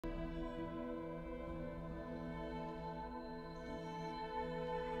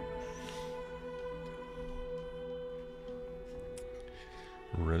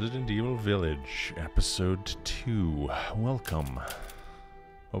Resident Evil Village, Episode 2. Welcome.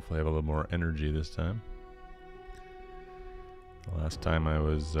 Hopefully I have a little more energy this time. The last time I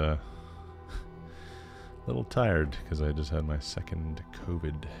was a little tired because I just had my second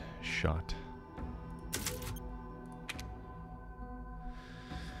COVID shot.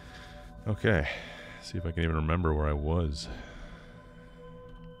 Okay, see if I can even remember where I was.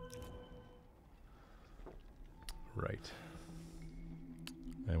 Right.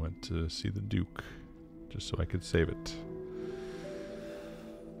 I went to see the Duke, just so I could save it.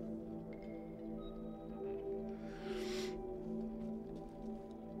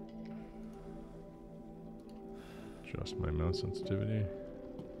 Adjust my mouse sensitivity.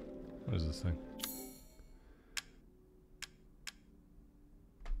 What is this thing?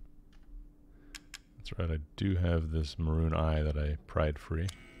 That's right, I do have this maroon eye that I pried free.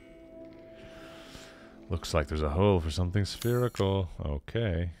 Looks like there's a hole for something spherical.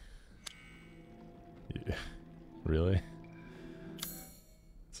 Okay. Yeah. Really?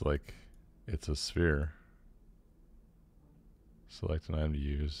 It's like, it's a sphere. Select an item to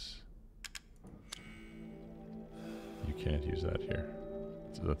use. You can't use that here.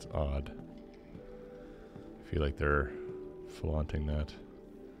 So that's odd. I feel like they're flaunting that.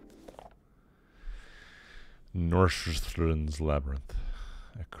 Norstrin's Labyrinth.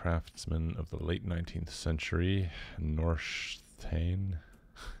 A craftsman of the late 19th century, Norstein,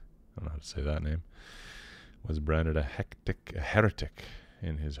 I don't know how to say that name, was branded a heretic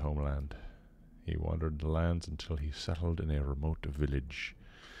in his homeland. He wandered the lands until he settled in a remote village.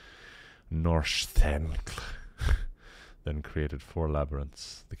 Norstein then created 4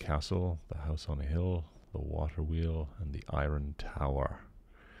 labyrinths: the castle, the house on a hill, the water wheel, and the iron tower.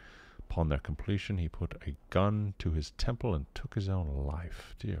 Upon their completion, he put a gun to his temple and took his own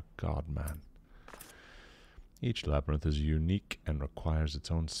life. Dear God, man. Each labyrinth is unique and requires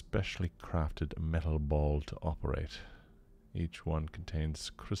its own specially crafted metal ball to operate. Each one contains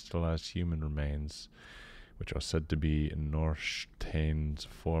crystallized human remains, which are said to be Norstein's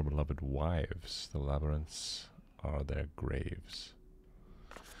 4 beloved wives. The labyrinths are their graves.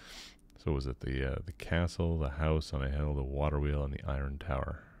 So was it the castle, the house on a hill, the water wheel, and the iron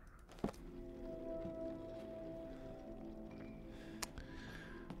tower?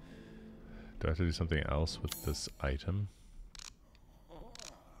 Do I have to do something else with this item?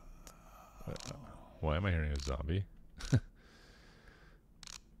 Why am I hearing a zombie?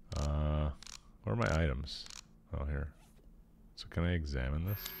 Where are my items? Oh, here. So can I examine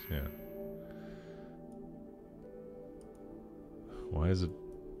this? Yeah. Why is it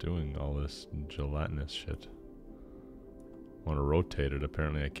doing all this gelatinous shit? I want to rotate it.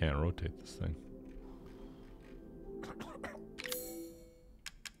 Apparently I can't rotate this thing.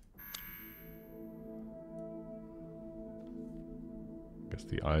 Guess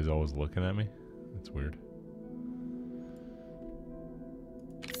the eye's always looking at me. That's weird.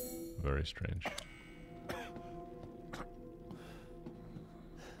 Very strange.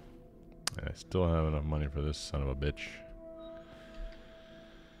 And I still don't have enough money for this son of a bitch.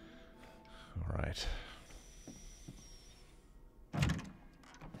 Alright.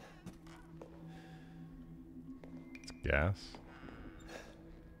 It's gas.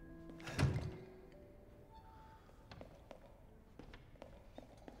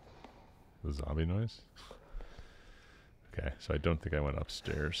 The zombie noise? Okay, so I don't think I went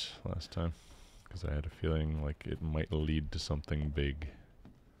upstairs last time, because I had a feeling like it might lead to something big.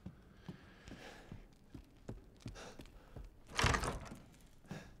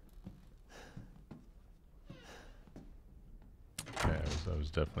 Okay, I was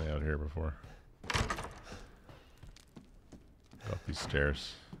definitely out here before. Up these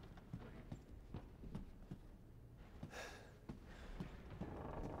stairs.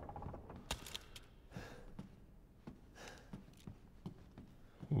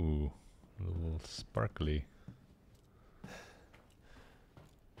 Ooh, a little sparkly.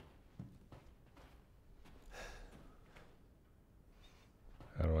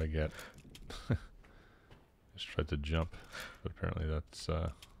 How do I get? Just tried to jump, but apparently that's,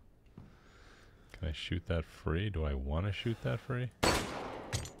 can I shoot that free? Do I want to shoot that free?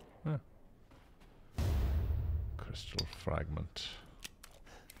 Huh. Crystal fragment.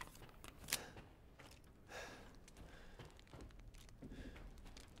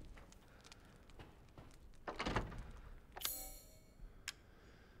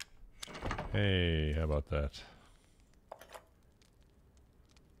 Hey, how about that?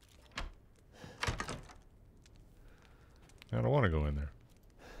 I don't want to go in there.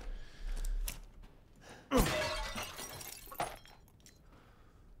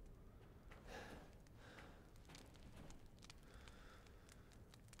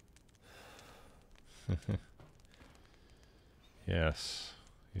 Yes.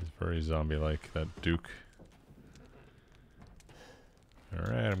 He's very zombie-like, that Duke.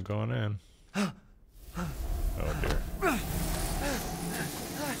 Alright, I'm going in. Oh dear.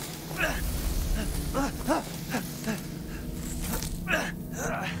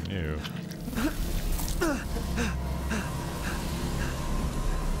 Ew.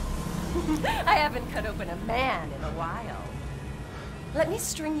 I haven't cut open a man in a while. Let me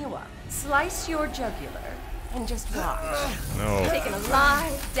string you up, slice your jugular, and just watch. No. Taken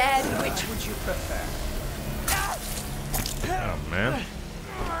alive, dead, which would you prefer? Oh man.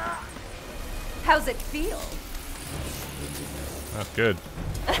 How's it feel? Not good.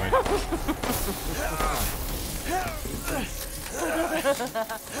 Am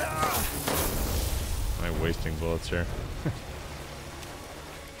I wasting bullets here?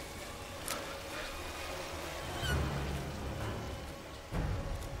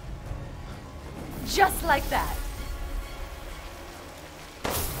 Just like that.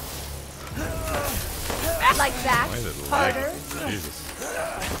 Like that. Why is it Harder. lagging? Jesus.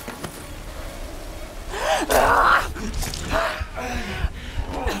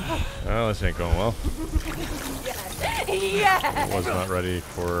 Well, this ain't going well. Yes. Was not ready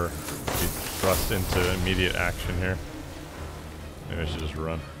for to be thrust into immediate action here. Maybe I should just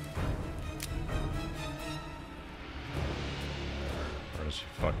run. Or is she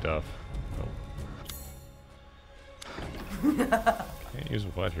fucked up? Oh. Can't use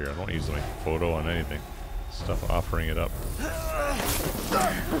what here? I don't use like photo on anything. Stuff offering it up.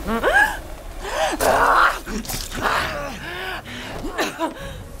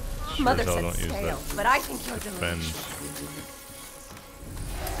 Sure Mother as hell said don't use stale, that. but I think you're Defend.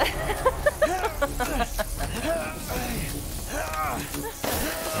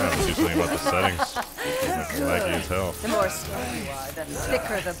 I was do something about the settings. It's laggy as hell. The more stale you are, the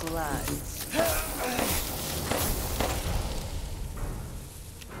thicker the blood.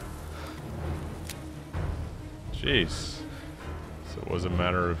 Jeez. So it was a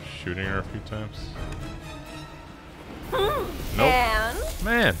matter of shooting her a few times? Nope. And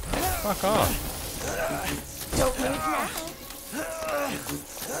Man, fuck off. don't move now.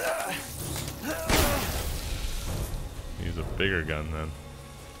 Use a bigger gun then.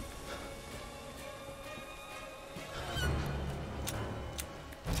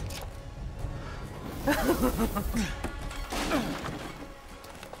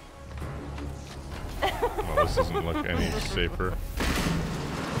 Well, this doesn't look any safer.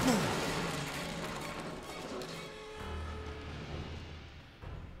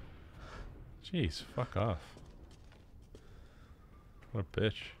 Jeez, fuck off. What a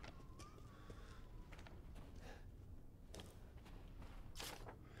bitch.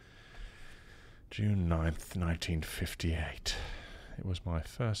 June 9th, 1958. It was my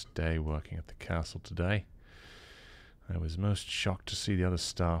first day working at the castle today. I was most shocked to see the other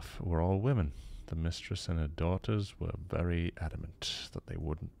staff were all women. The mistress and her daughters were very adamant that they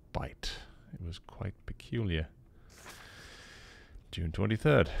wouldn't bite. It was quite peculiar. June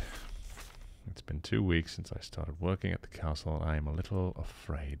 23rd. It's been 2 weeks since I started working at the castle and I am a little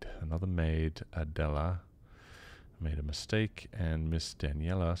afraid. Another maid, Adela, made a mistake and Miss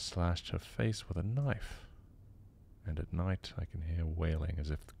Daniela slashed her face with a knife. And at night I can hear wailing as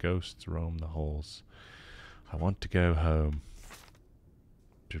if the ghosts roam the halls. I want to go home.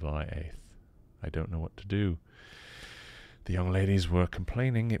 July 8th. I don't know what to do. The young ladies were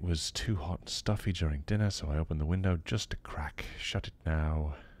complaining it was too hot and stuffy during dinner, so I opened the window just a crack. Shut it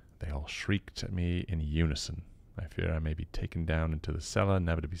now. They all shrieked at me in unison. I fear I may be taken down into the cellar,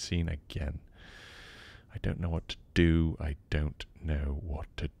 never to be seen again. I don't know what to do. I don't know what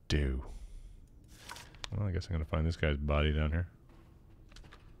to do. Well, I guess I'm going to find this guy's body down here.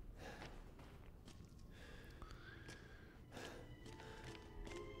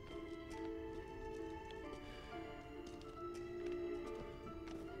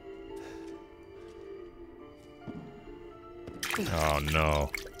 Oh no.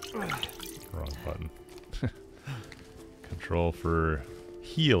 Wrong button. Control for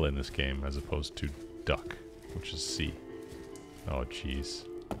heal in this game as opposed to duck, which is C. Oh jeez.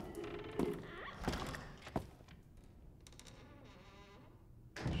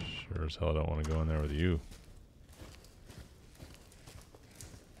 Sure as hell don't want to go in there with you.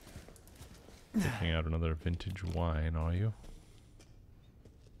 Picking out another vintage wine, are you?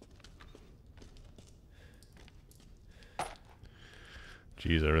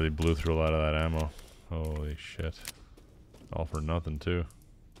 Jeez, I really blew through a lot of that ammo. Holy shit. All for nothing, too.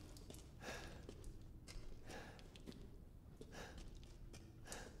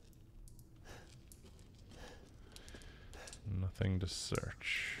 Nothing to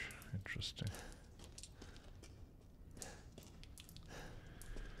search. Interesting.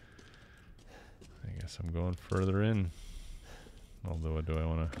 Guess I'm going further in. Although, do I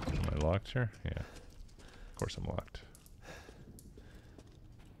want to... Am I locked here? Yeah. Of course I'm locked.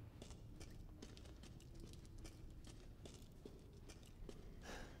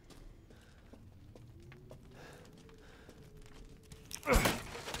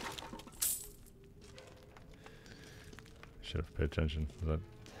 Should have paid attention. Was that...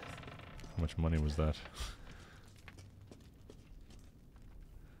 How much money was that?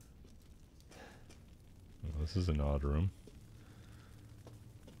 Well, this is an odd room.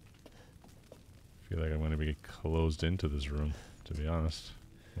 I feel like I'm going to be closed into this room, to be honest.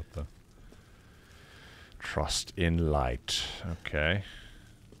 What the... Trust in light. Okay.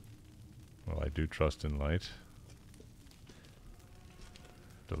 Well, I do trust in light.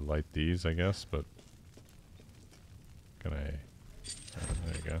 To light these, I guess, but... Can I...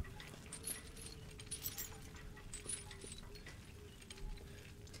 there you go.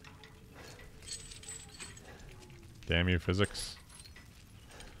 Damn you, physics.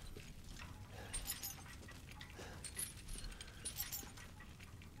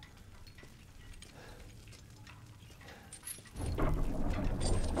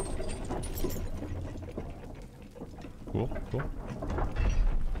 Cool, cool.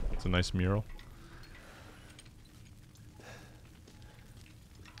 It's a nice mural.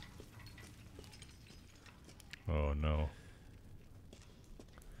 Oh no.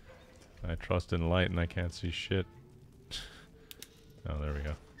 I trust in light and I can't see shit. Oh, there we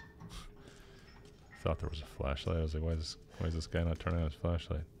go. Thought there was a flashlight. I was like, why is this guy not turning on his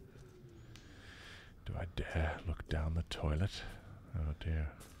flashlight? Do I dare look down the toilet? Oh dear.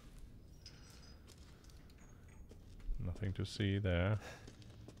 Nothing to see there.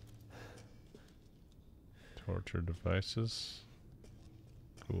 Torture devices.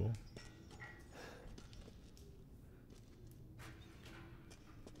 Cool.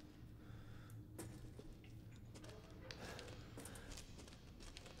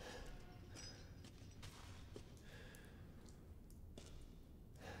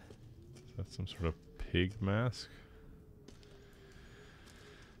 Is that some sort of pig mask?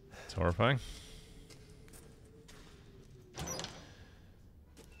 It's horrifying.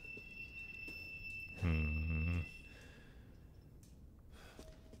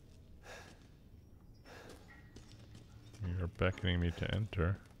 You're beckoning me to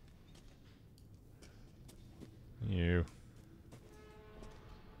enter. You.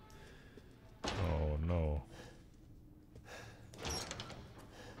 Oh no.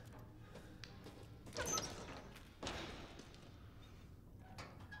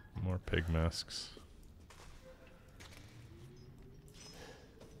 More pig masks.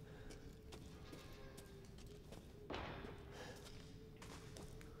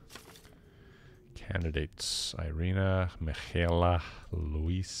 Candidates: Irina, Michaela,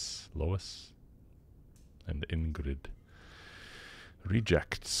 Lois, and Ingrid.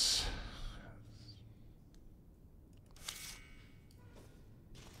 Rejects.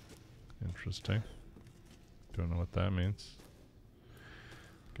 Interesting. Don't know what that means.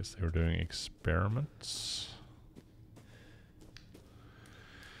 Guess they were doing experiments.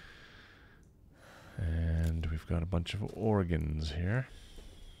 And we've got a bunch of organs here.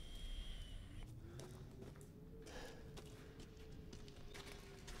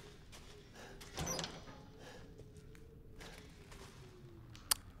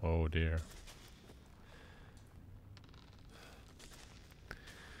 Oh dear.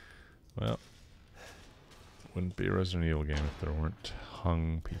 Well, wouldn't be a Resident Evil game if there weren't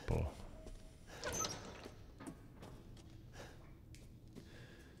hung people.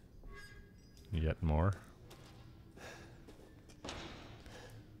 Yet more.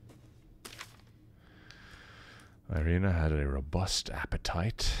 Irina had a robust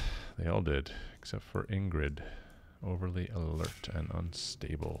appetite. They all did, except for Ingrid. Overly alert and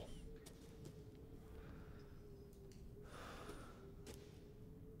unstable.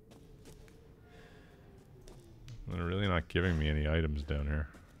 They're really not giving me any items down here.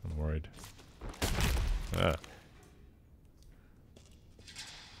 I'm worried. Ah.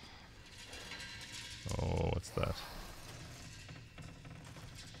 Oh, what's that?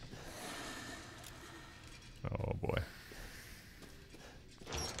 Oh boy.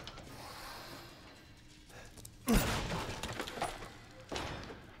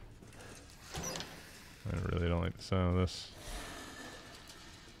 I really don't like the sound of this.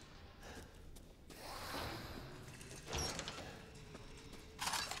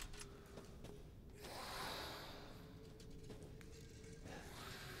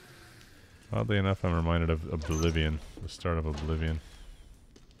 Oddly enough, I'm reminded of Oblivion, the start of Oblivion,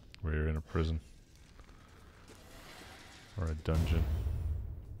 where you're in a prison or a dungeon.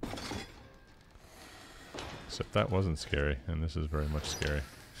 Except that wasn't scary, and this is very much scary.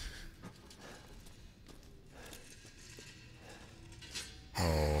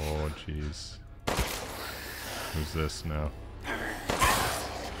 Oh, jeez. Who's this now?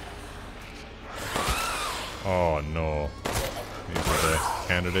 Oh, no. These are the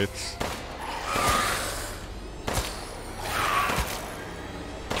candidates.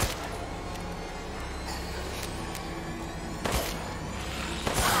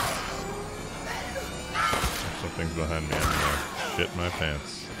 Something's behind me. I'm gonna shit my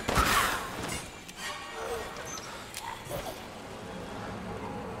pants.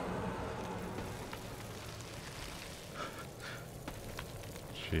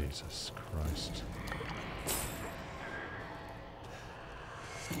 Jesus Christ.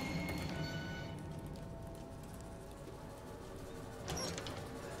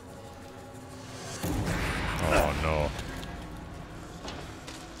 Oh no.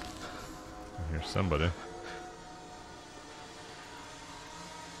 I hear somebody.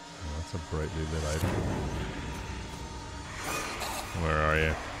 Oh, that's a brightly lit item. Where are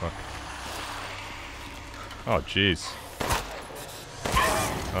you? Fuck. Oh jeez.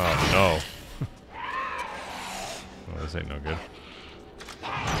 Oh no. Well, this ain't no good.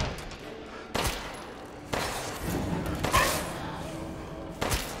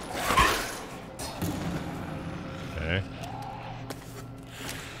 Okay.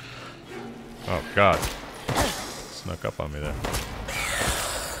 Oh god. Snuck up on me there.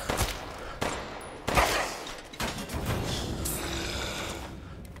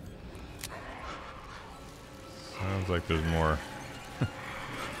 Sounds like there's more.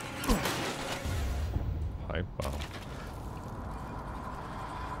 Pipe bomb.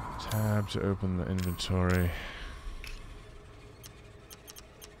 Tab to open the inventory.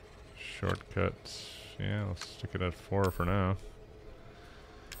 Shortcut. Yeah, let's stick it at 4 for now.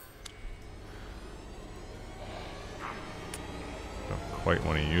 Don't quite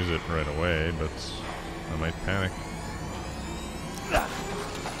want to use it right away, but I might panic.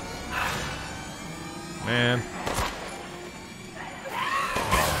 Man.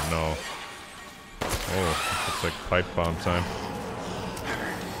 Oh no. Oh, looks like pipe bomb time.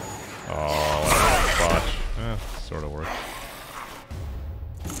 Oh, that botch. Sort of worked.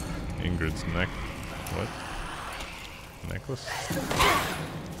 Ingrid's neck. What? Necklace?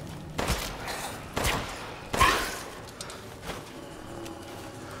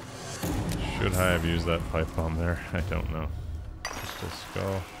 Should I have used that pipe bomb there? I don't know. Crystal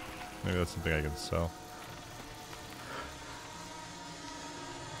skull. Maybe that's something I can sell.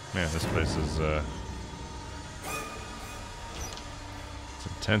 Man, this place is it's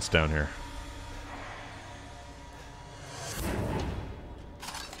intense down here.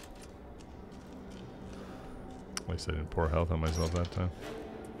 At least I didn't pour health on myself that time.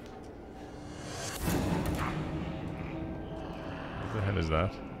 What the hell is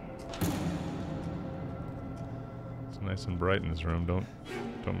that? It's nice and bright in this room.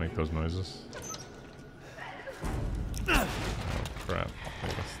 Don't make those noises. Oh crap. Hey,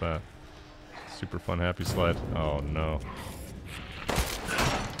 what's that? Super fun happy slide. Oh no.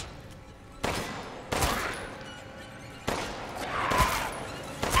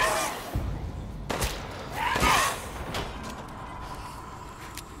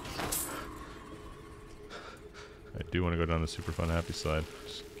 I do want to go down the super fun happy slide.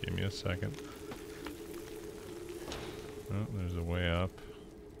 Just give me a second. Oh, there's a way up.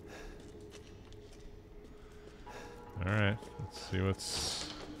 Alright, let's see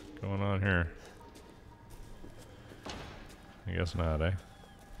what's going on here. I guess not, eh?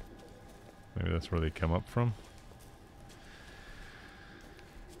 Maybe that's where they come up from?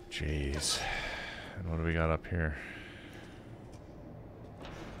 Jeez. And what do we got up here?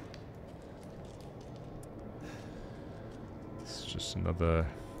 It's just another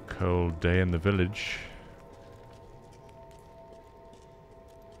cold day in the village.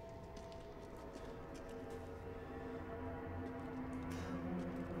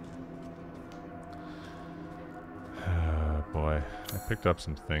 Boy, I picked up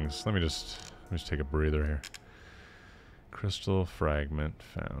some things. Let me just take a breather here. Crystal fragment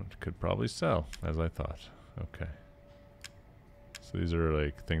found. Could probably sell, as I thought. Okay. So these are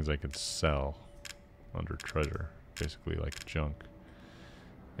like things I could sell under treasure. Basically like junk.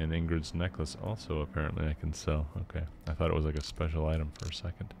 And Ingrid's necklace also apparently I can sell. Okay. I thought it was like a special item for a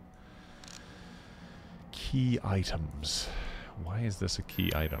second. Key items. Why is this a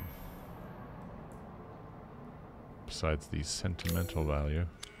key item? Besides the sentimental value.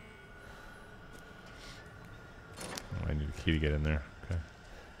 Oh, I need a key to get in there. Okay.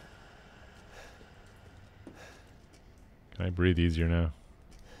 Can I breathe easier now?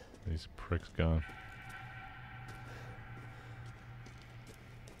 These pricks gone.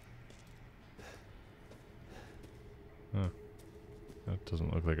 Huh. That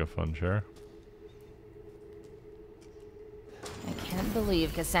doesn't look like a fun chair. I can't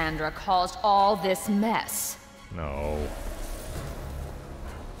believe Cassandra caused all this mess. No.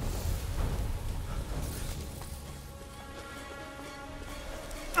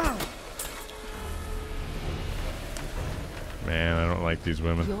 Man, I don't like these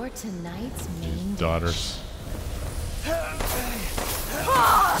women. You're tonight's main These daughters.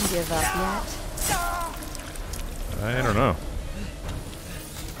 Give up yet? I don't know.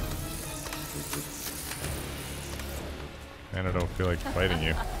 And I don't feel like fighting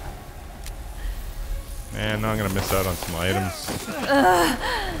you. Man, now I'm gonna miss out on some items.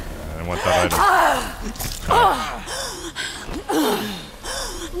 I want that item.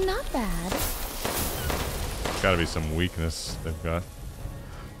 Not bad. There's gotta be some weakness they've got.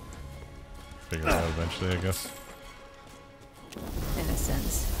 Figure it out eventually, I guess.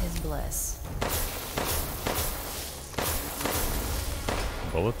 Innocence is bliss.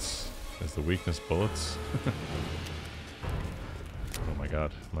 Bullets? Is the weakness bullets? Oh my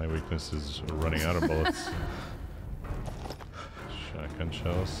god, my weakness is running out of bullets. Shotgun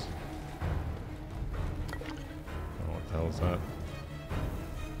shells. Oh, what the hell is that?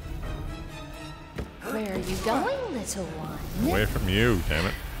 Where are you going, little one? Away from you, damn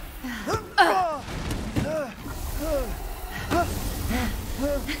it.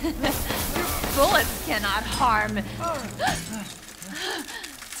 Bullets cannot harm.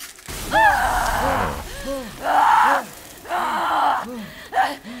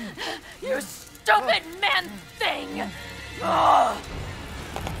 You stupid man thing!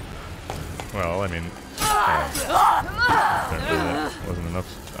 Well, I mean, apparently that wasn't enough.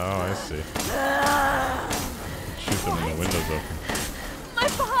 Oh, I see. Shoot them when the window's open. My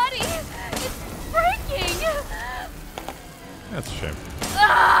body is breaking! That's a shame.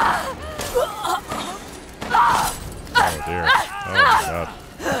 Oh dear. Oh my god.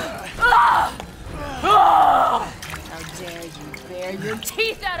 How dare you bare your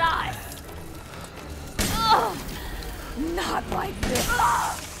teeth at us! Not like this.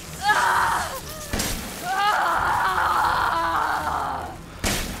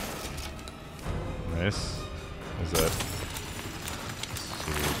 Nice. Is that?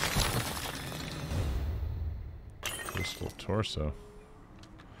 Crystal torso.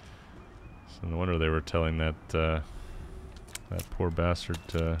 So no wonder they were telling that that poor bastard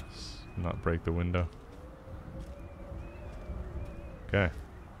to not break the window. Okay.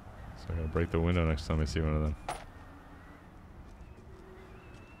 So I gotta break the window next time I see one of them.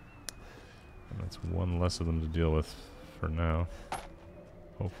 And that's one less of them to deal with for now.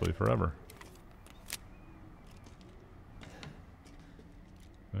 Hopefully forever.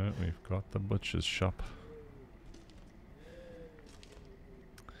 We've got the butcher's shop.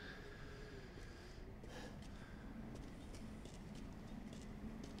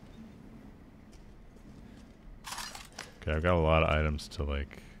 Okay, I've got a lot of items to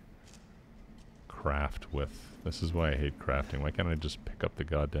like craft with. This is why I hate crafting. Why can't I just pick up the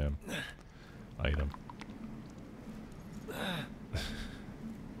goddamn item?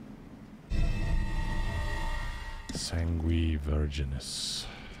 Sanguis Virginis.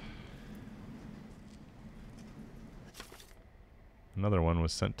 Another one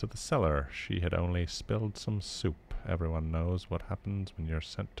was sent to the cellar. She had only spilled some soup. Everyone knows what happens when you're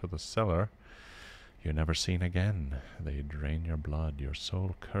sent to the cellar. You're never seen again. They drain your blood, your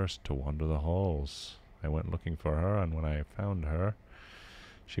soul cursed to wander the halls. I went looking for her, and when I found her,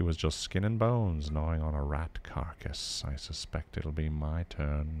 she was just skin and bones, gnawing on a rat carcass. I suspect it'll be my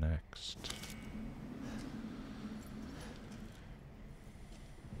turn next.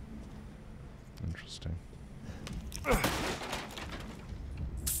 Interesting.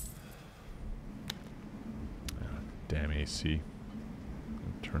 Damn AC.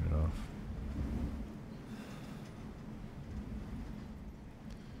 Turn it off.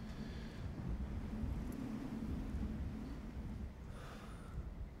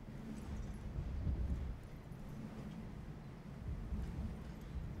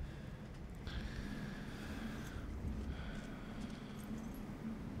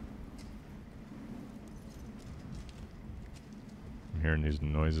 I'm hearing these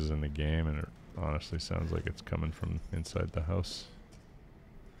noises in the game, and it honestly sounds like it's coming from inside the house.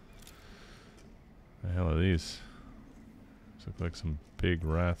 The hell are these? These look like some big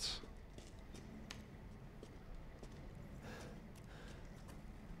rats.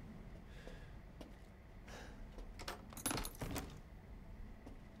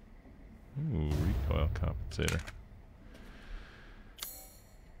 Ooh, recoil compensator.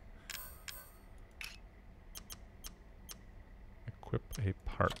 Equip a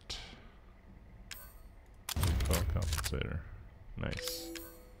part. Recoil compensator. dispensator. Nice.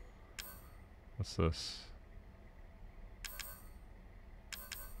 What's this?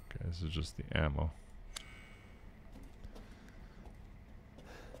 Okay, this is just the ammo.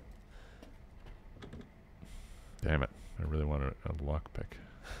 Damn it. I really want a lockpick.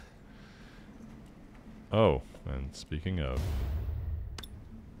 Oh, and speaking of,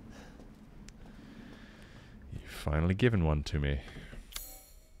 you've finally given one to me.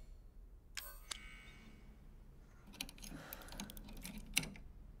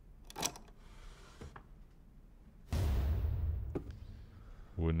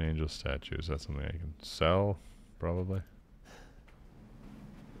 Wooden angel statues. That's something I can sell, probably.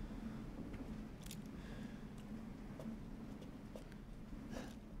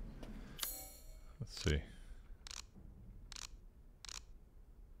 Let's see.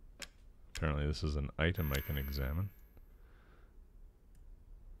 Apparently this is an item I can examine.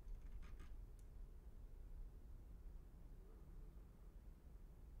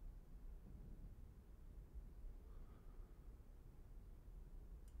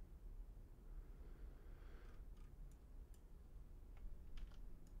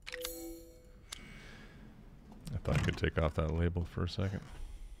 I thought I could take off that label for a second.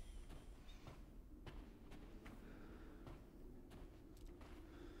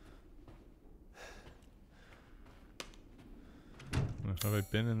 Have I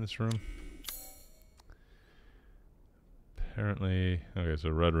been in this room? Apparently, okay, so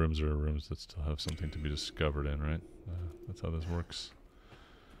red rooms are rooms that still have something to be discovered in, right? That's how this works.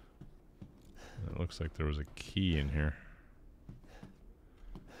 It looks like there was a key in here.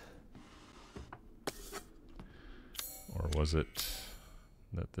 Or was it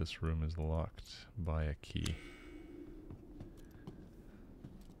that this room is locked by a key?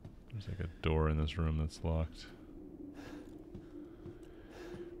 There's like a door in this room that's locked.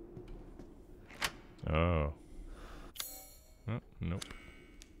 Oh. Oh, nope.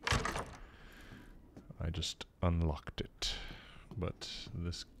 I just unlocked it. But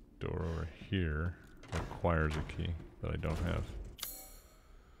this door over here requires a key that I don't have.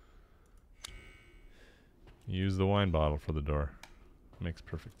 Use the wine bottle for the door. Makes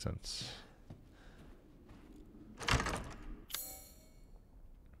perfect sense.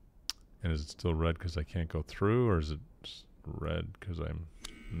 And is it still red because I can't go through, or is it just red because I'm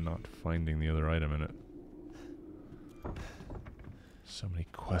not finding the other item in it? So many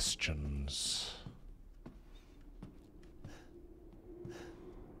questions.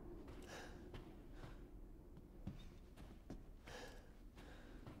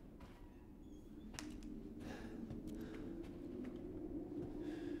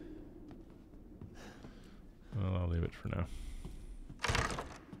 Well, I'll leave it for now.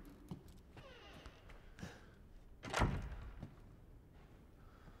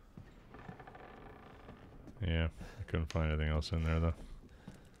 Yeah, I couldn't find anything else in there though.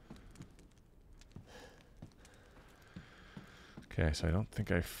 Okay, so I don't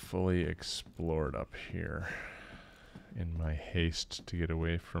think I fully explored up here in my haste to get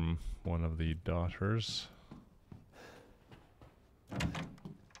away from one of the daughters.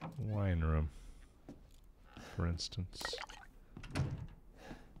 Wine room, for instance.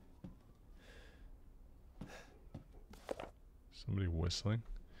 Somebody whistling.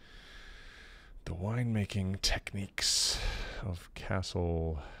 The winemaking techniques of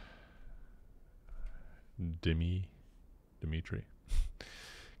Castle Dimitri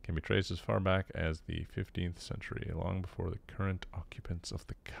can be traced as far back as the 15th century, long before the current occupants of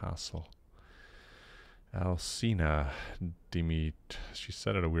the castle. Alcina she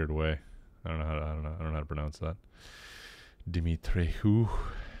said it a weird way. I don't know how to pronounce that. Dimitrescu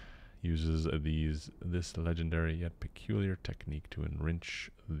uses this legendary yet peculiar technique to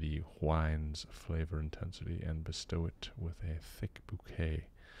enrich the wine's flavor intensity and bestow it with a thick bouquet.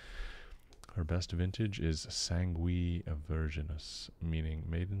 Her best vintage is Sanguis Virginis, meaning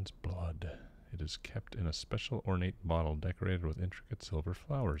maiden's blood. It is kept in a special ornate bottle decorated with intricate silver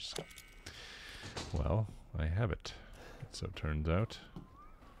flowers. Well, I have it, so it turns out.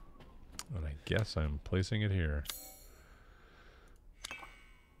 And I guess I'm placing it here.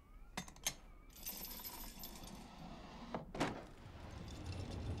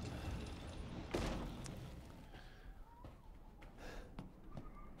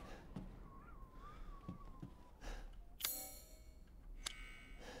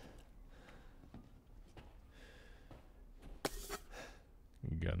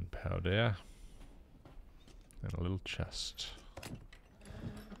 Gunpowder. And a little chest.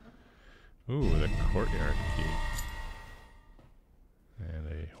 Ooh, the courtyard key. And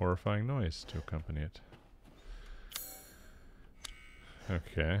a horrifying noise to accompany it.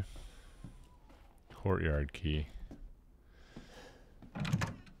 Okay. Courtyard key.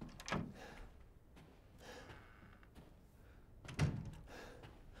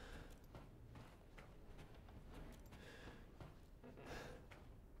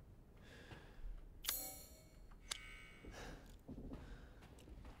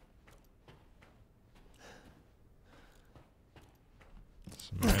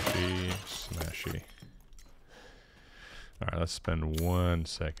 Smashy, smashy. Alright, let's spend 1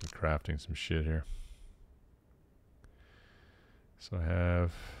 second crafting some shit here. So I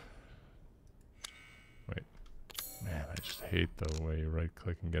have... Wait. Man, I just hate the way you right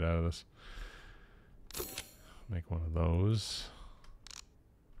click and get out of this. Make one of those.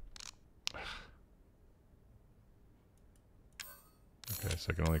 Okay, so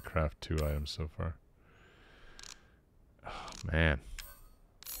I can only craft 2 items so far. Oh, man.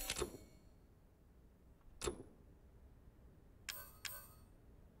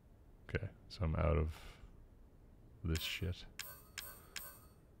 Okay, so I'm out of this shit.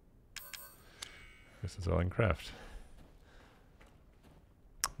 Guess that's all I can craft.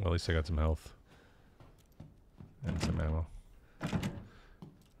 Well, at least I got some health. And some ammo.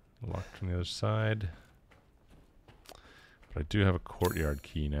 Locked from the other side. But I do have a courtyard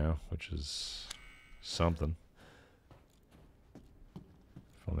key now, which is something.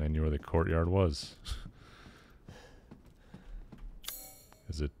 If only I knew where the courtyard was.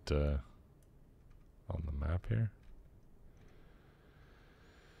 Is it on the map here?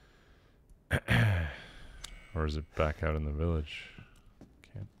 Or is it back out in the village?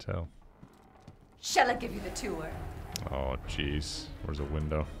 Can't tell. Shall I give you the tour? Oh, jeez. Where's a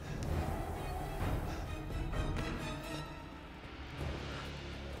window?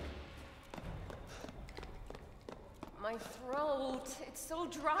 My throat, it's so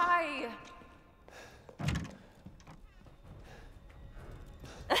dry.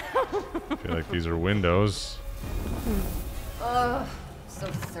 I feel like these are windows. Ugh, so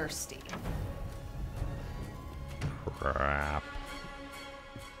thirsty. Crap.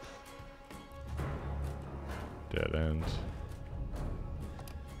 Dead end.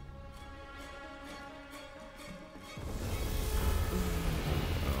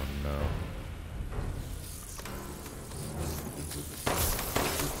 Oh no.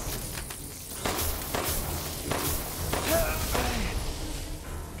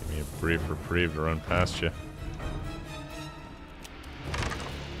 Give me a brief reprieve to run past you.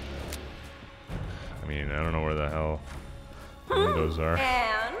 I mean, I don't know where the hell the windows are.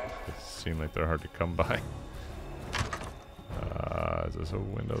 And? They seem like they're hard to come by. Is this a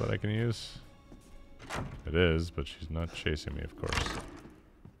window that I can use? It is, but she's not chasing me, of course.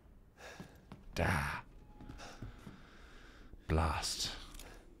 Da. Blast.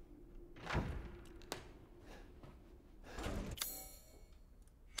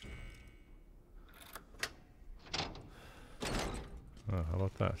 Oh, how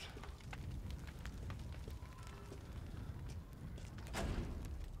about that?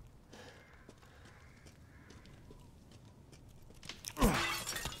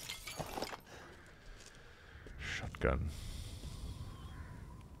 Shotgun.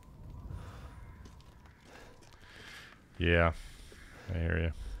 Yeah, I hear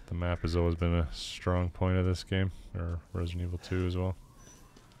you. The map has always been a strong point of this game, or Resident Evil 2 as well.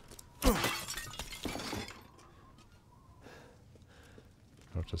 I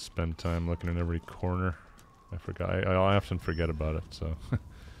have to spend time looking in every corner. I forgot. I often forget about it, so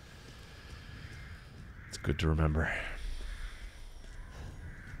it's good to remember.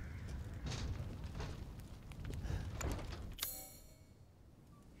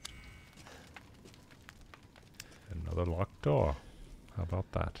 Another locked door. How about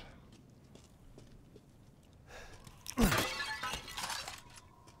that?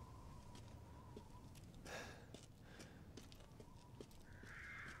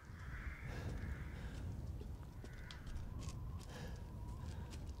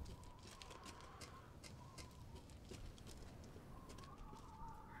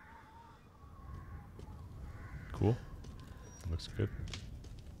 Cool. Looks good.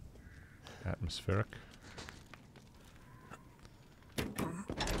 Atmospheric.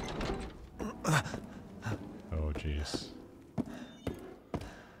 Oh, jeez.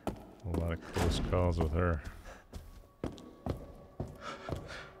 A lot of close calls with her.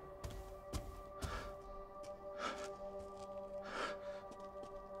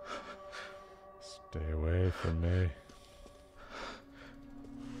 Stay away from me.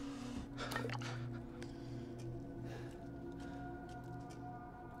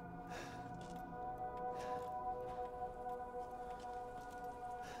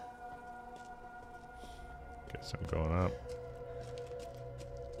 Guess I'm going up.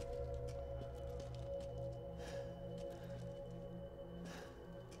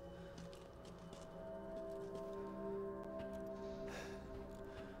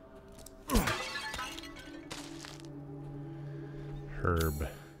 Herb.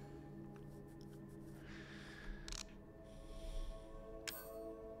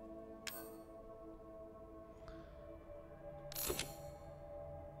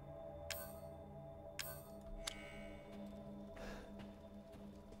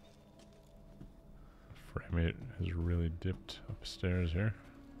 dipped upstairs here.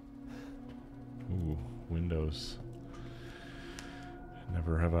 Ooh, windows.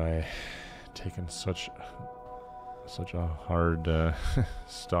 Never have I taken such a hard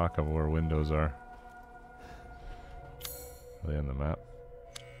stock of where windows are. Are they on the map?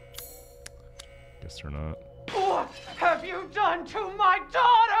 Guess they're not. What have you done to my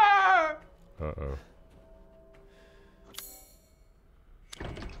daughter? Uh-oh.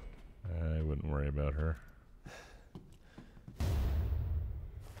 I wouldn't worry about her.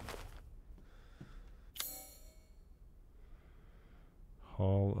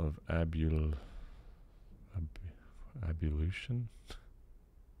 Hall of Ablution?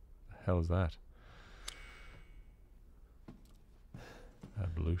 The hell is that?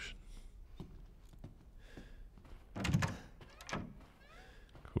 Ablution.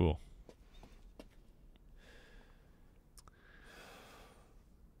 Cool.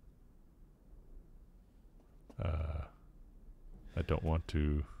 I don't want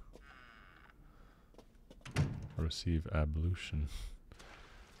to receive ablution.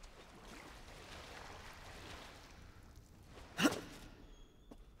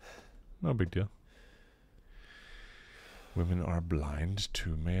 No big deal. Women are blind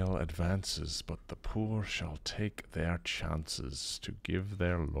to male advances, but the poor shall take their chances to give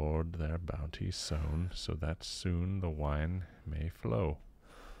their lord their bounty sown, so that soon the wine may flow.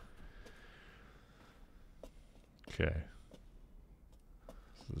 Okay.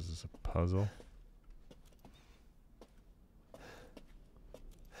 So this is a puzzle.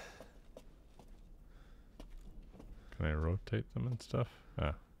 Can I rotate them and stuff?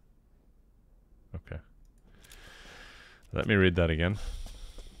 Ah. Okay. Let me read that again.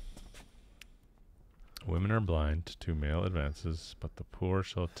 Women are blind to male advances, but the poor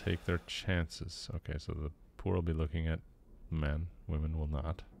shall take their chances. Okay, so the poor will be looking at men, women will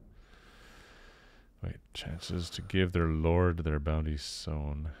not. Wait, chances to give their lord their bounty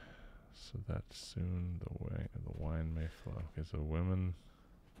sown, so that soon the wine may flow. Okay, so women,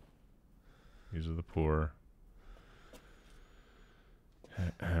 these are the poor.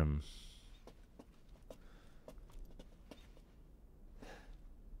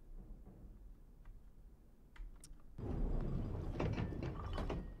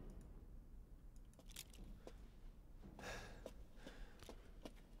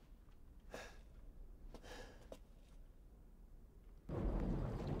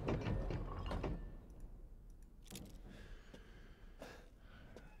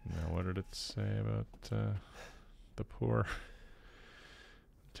 What did it say about the poor?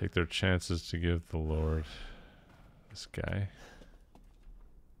 Take their chances to give the Lord this guy.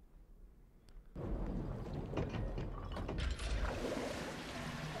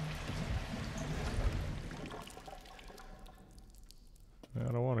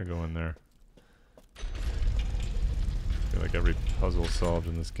 I don't want to go in there. I feel like every puzzle solved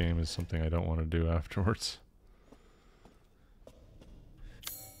in this game is something I don't want to do afterwards.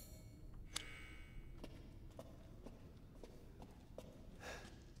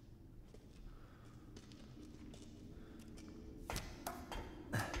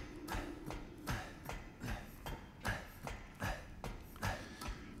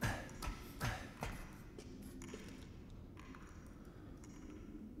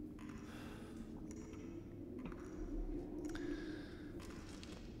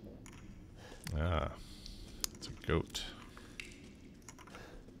 Ah, it's a goat.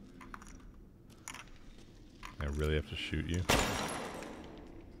 I really have to shoot you. I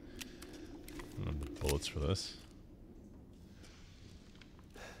don't have the bullets for this.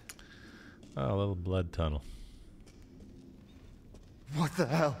 Oh, a little blood tunnel. What the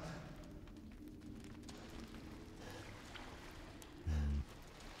hell?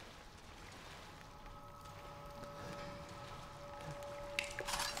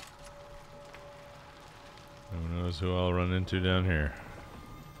 Who knows who I'll run into down here.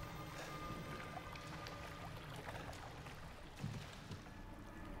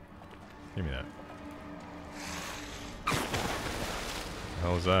 Give me that.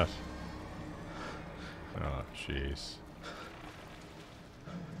 How was that? Oh, jeez.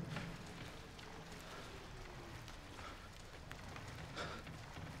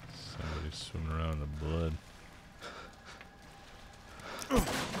 Somebody's swimming around in the blood.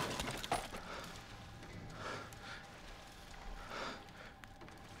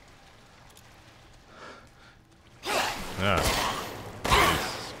 Ah,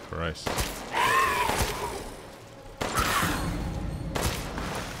 Jesus Christ.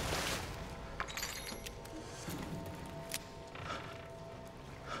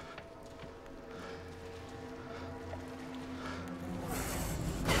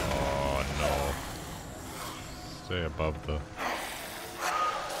 Stay above the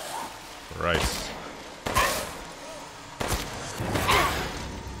rice.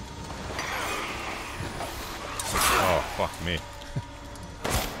 Oh, fuck me.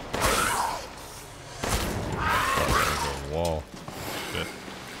 Oh, there's a wall. Shit.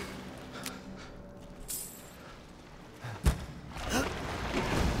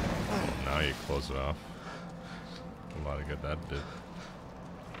 Now you close it off. A lot of good that did.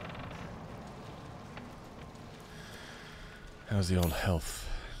 How's the old health?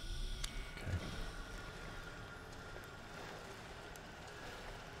 Okay.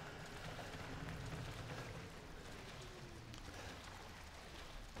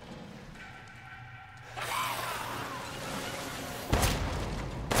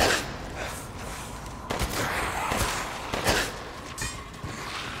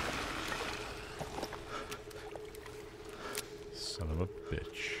 Son of a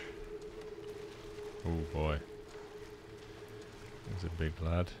bitch. Oh boy. He's a big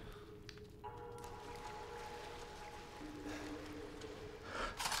lad.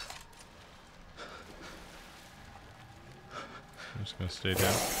 I'm just gonna stay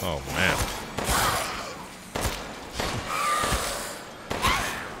down. Oh man.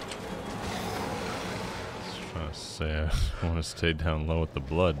 Just trying to say I want to stay down low with the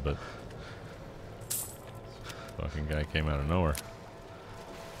blood, but this fucking guy came out of nowhere.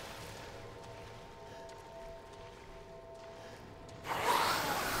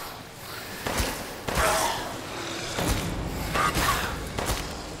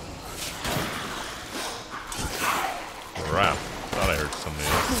 Crap. Thought I heard somebody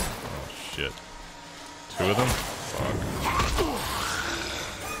else. Oh shit. Two of them? Fuck.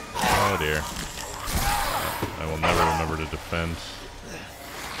 Oh dear. I will never remember to defend.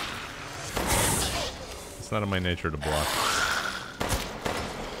 It's not in my nature to block.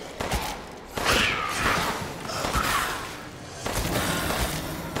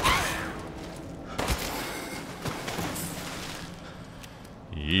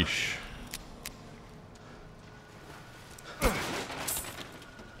 Yeesh.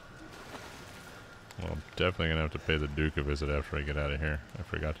 Well, I'm definitely gonna have to pay the Duke a visit after I get out of here. I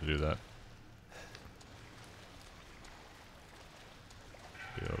forgot to do that.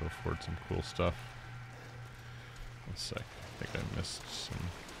 Be able to afford some cool stuff. One sec. I think I missed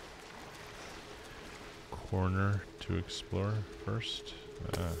some corner to explore first.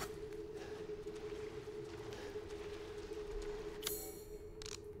 Ah.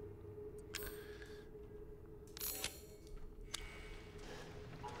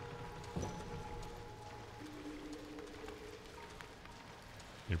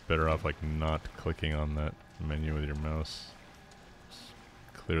 You're better off like not clicking on that menu with your mouse. It's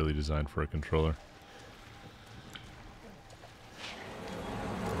clearly designed for a controller.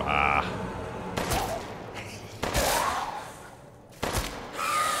 Ah.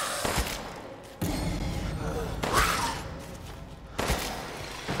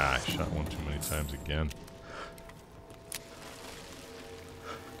 Ah, I shot one too many times again.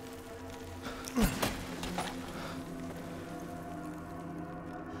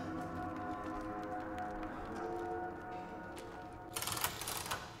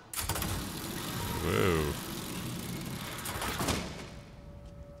 Whoa.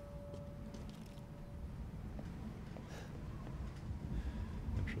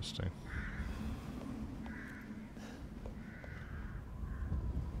 Interesting.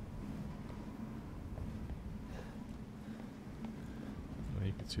 Well,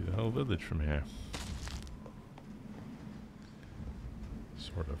 you can see the whole village from here.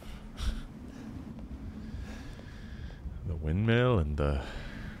 Sort of. The windmill and the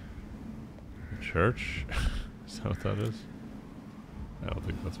church? Is that what that is? I don't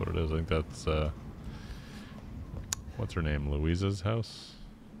think that's what it is. I think that's, what's her name? Louisa's house?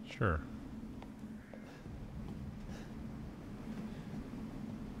 Sure.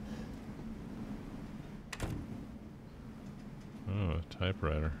 Oh, a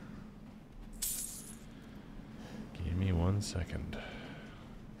typewriter. Give me 1 second.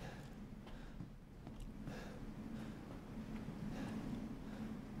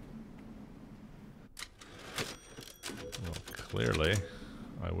 Well, clearly,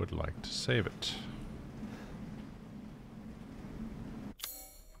 I would like to save it.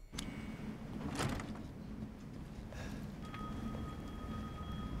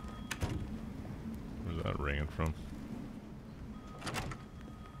 Where's that ringing from?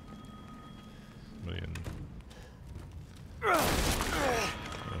 Somebody in...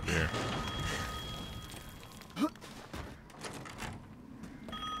 Oh dear.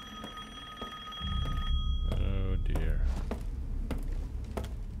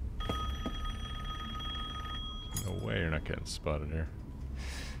 you're not getting spotted here.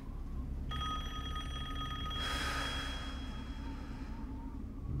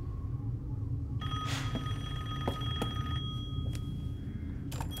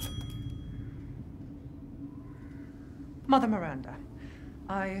 Mother Miranda,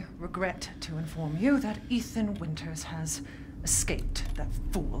 I regret to inform you that Ethan Winters has escaped that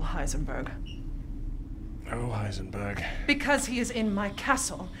fool Heisenberg. Oh, Heisenberg. Because he is in my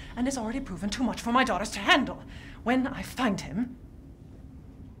castle and has already proven too much for my daughters to handle. When I find him...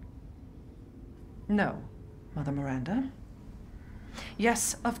 No, Mother Miranda.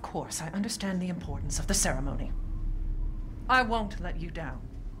 Yes, of course, I understand the importance of the ceremony. I won't let you down.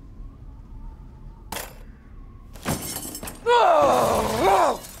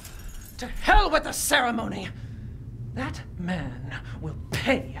 To hell with the ceremony! That man will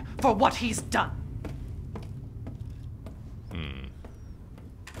pay for what he's done.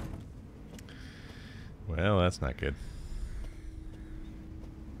 Well, that's not good.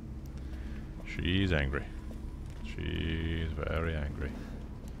 She's angry. She's very angry.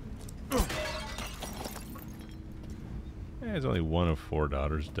 Yeah, there's only one of 4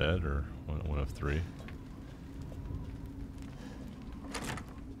 daughters dead, or one of 3.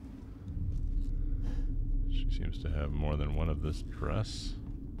 She seems to have more than one of this dress.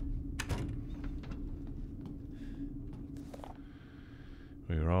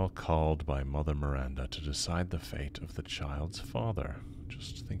 We were all called by Mother Miranda to decide the fate of the child's father.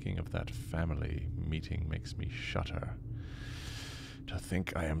 Just thinking of that family meeting makes me shudder. To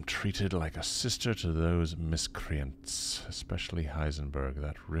think I am treated like a sister to those miscreants, especially Heisenberg.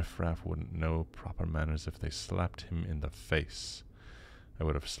 That riffraff wouldn't know proper manners if they slapped him in the face. I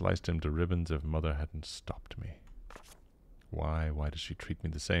would have sliced him to ribbons if Mother hadn't stopped me. Why? Why does she treat me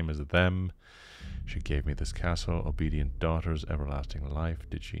the same as them? She gave me this castle, obedient daughters, everlasting life.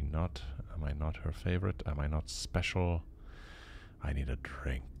 Did she not? Am I not her favorite? Am I not special? I need a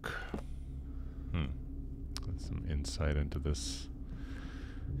drink. That's some insight into this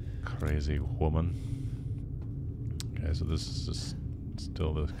crazy woman. Okay, so this is just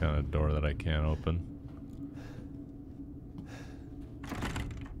still this kind of door that I can't open.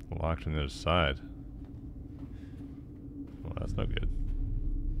 Locked on the other side. Well, that's no good.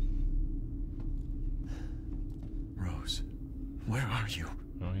 Rose, where are you?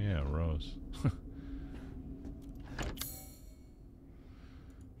 Oh yeah, Rose.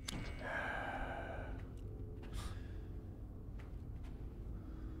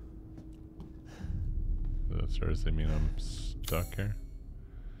 Does that seriously mean I'm stuck here?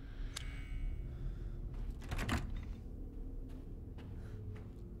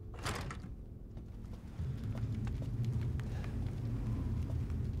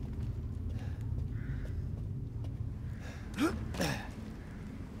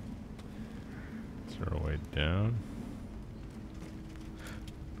 Is there a way down?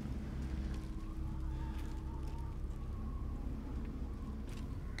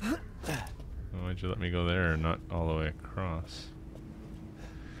 Why'd you let me go there and not all the way across?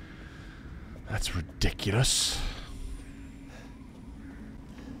 That's ridiculous.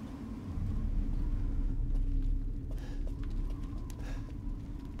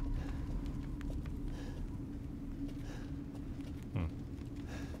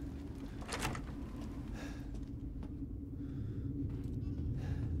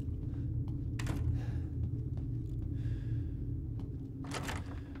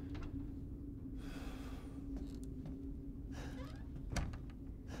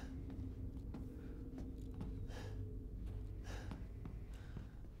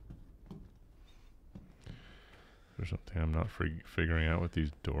 There's something I'm not figuring out with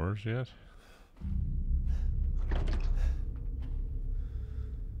these doors yet.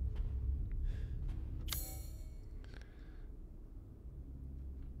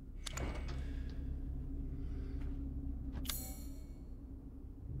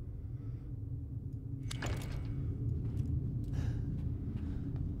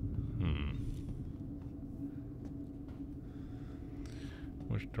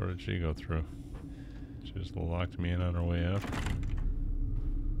 Which door did she go through? She just locked me in on her way out.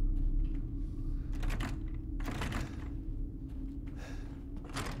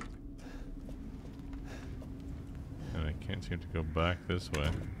 And I can't seem to go back this way.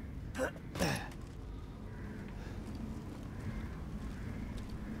 So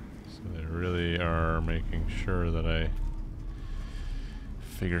they really are making sure that I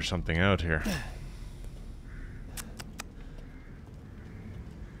figure something out here.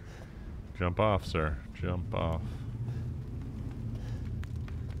 Jump off, sir. Jump off.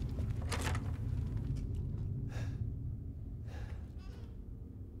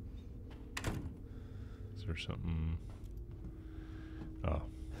 Is there something? Oh.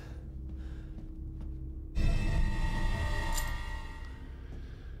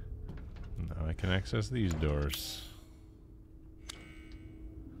 Now I can access these doors.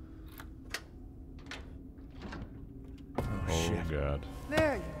 Oh god.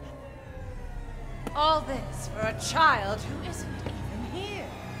 There you are. All this for a child who isn't even here.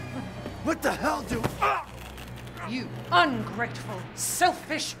 What the hell do... You ungrateful,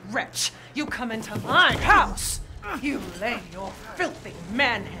 selfish wretch! You come into my house! You lay your filthy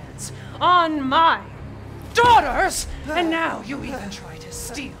man hands on my daughters! And now you even try to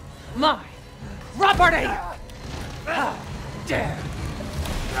steal my property! How dare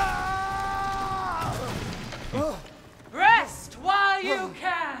you! Rest while you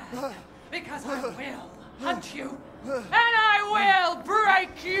can! Because I will hunt you! And I will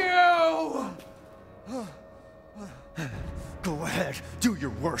break you! Go ahead, do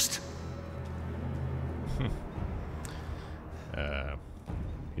your worst.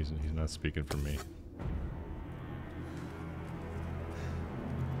 He's not speaking for me.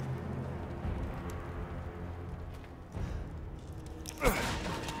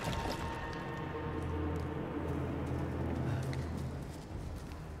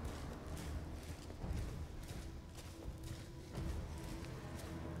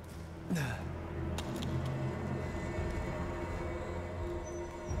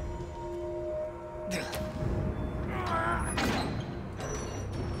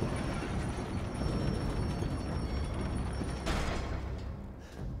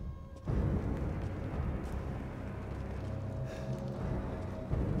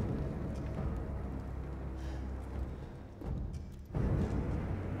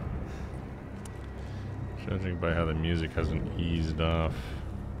 Judging by how the music hasn't eased off,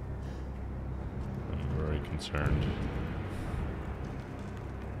 I'm very concerned.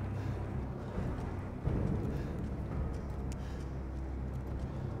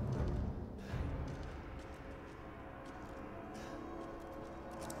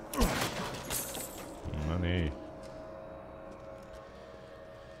 Money.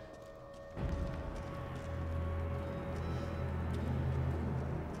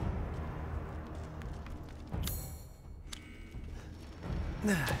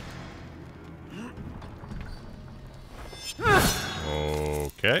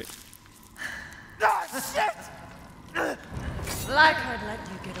 Okay. Like I'd let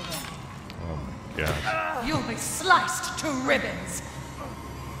you get away. Oh my god. You'll be sliced to ribbons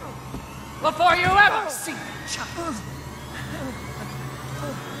before you ever see the child.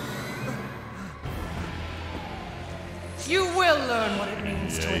 You will learn what it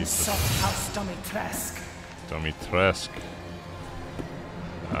means to Jesus. insult House Dumitresk. Dumitresk.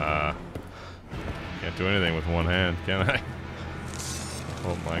 Can't do anything with one hand, can I?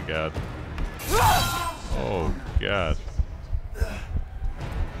 Oh my god. Oh god.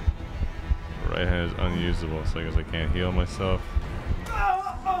 Right hand is unusable, so I guess I can't heal myself.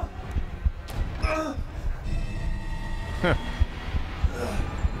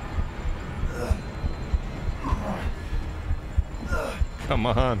 Come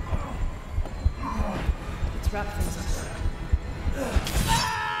on. Let's wrap things up.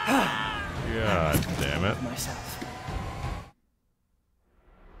 God damn it. Myself.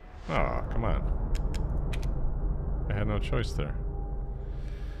 Oh, come on. I had no choice there.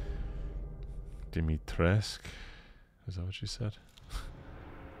 Dumitresk? Is that what she said?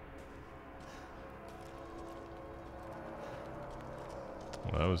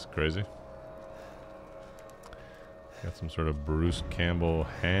 Well, that was crazy. Got some sort of Bruce Campbell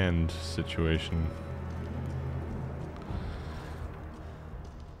hand situation.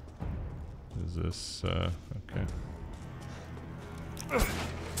 Is this, okay. Oh.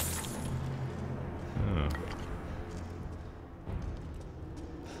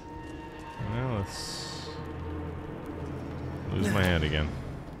 Well, let's lose my hand again.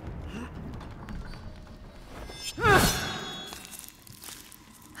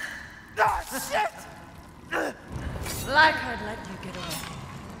 Like I'd let you get away.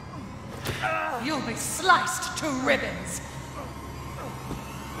 You'll be sliced to ribbons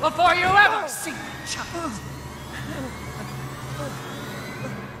before you ever see the child.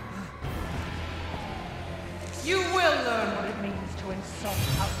 You will learn what it means to insult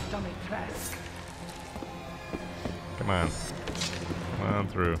House Dumitresk. Come on. Come on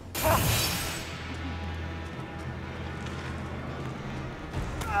through.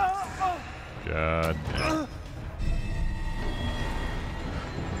 God damn.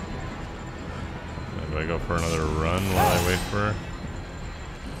 Do I go for another run while I wait for her?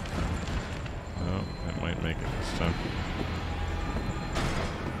 No, I might make it this time.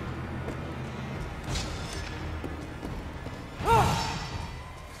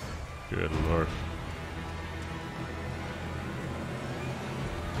 Good lord.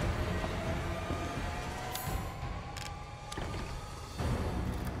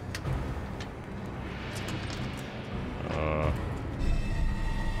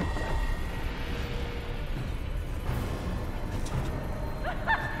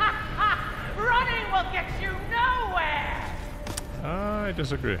 Running will get you nowhere! I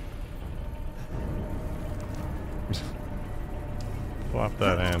disagree. Flop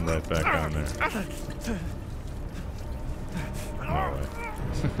that hand right back on there. No way.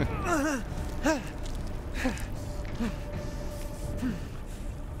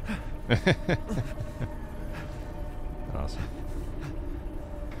 Awesome.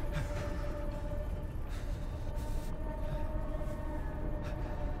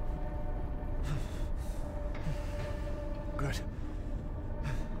 Good.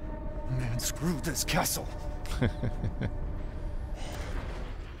 Man, screw this castle.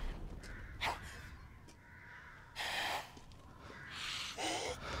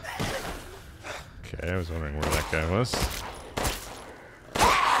 Okay, I was wondering where that guy was.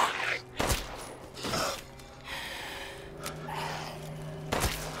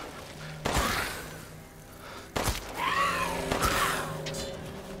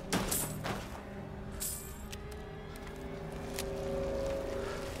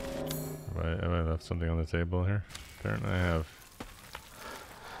 Have I left something on the table here? Apparently I have.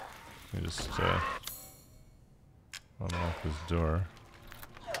 Let me just unlock this door.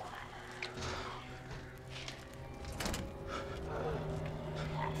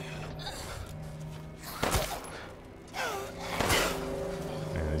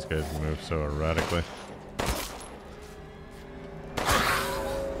 Man, these guys move so erratically.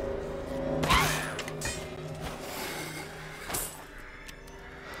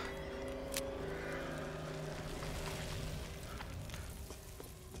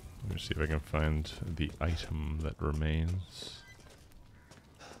 Let me see if I can find the item that remains.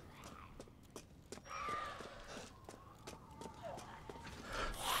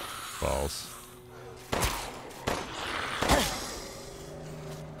 Balls.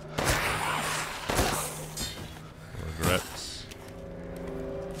 Regrets.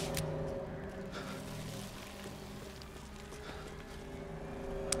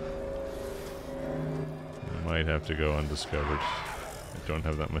 Might have to go undiscovered. I don't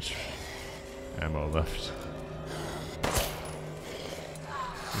have that much ammo left.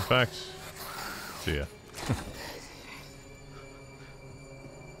 In fact, see ya.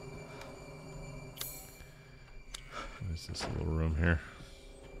 There's this little room here.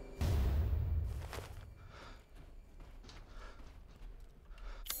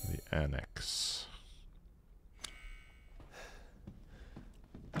 The annex.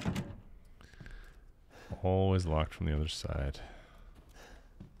 Always locked from the other side.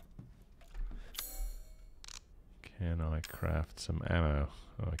 Can I craft some ammo?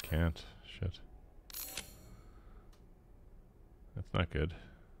 Oh, I can't. Shit. That's not good.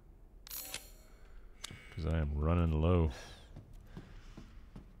 Because I am running low.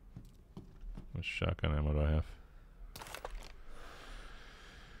 What shotgun ammo do I have?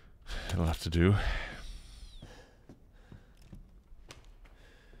 It'll have to do.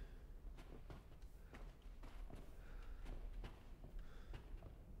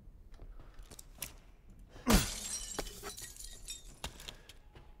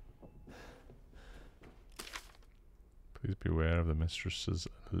 Please beware of the mistress's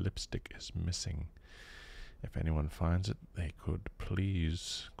lipstick is missing. If anyone finds it,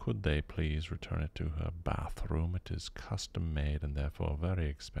 could they please return it to her bathroom? It is custom made and therefore very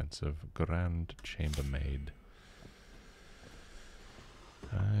expensive. Grand chambermaid.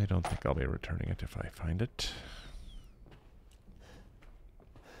 I don't think I'll be returning it if I find it.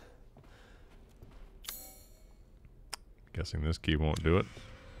 Guessing this key won't do it.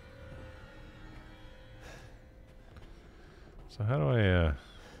 So how do I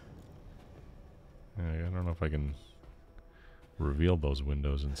don't know if I can reveal those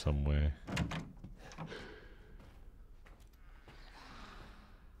windows in some way.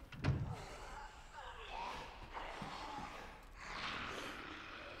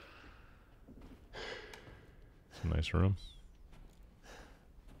 It's a nice room.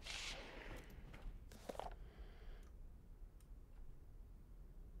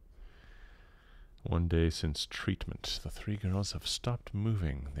 One day since treatment, the three girls have stopped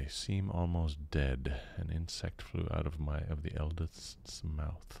moving. They seem almost dead. An insect flew out of the eldest's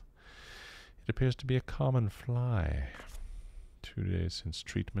mouth. It appears to be a common fly. 2 days since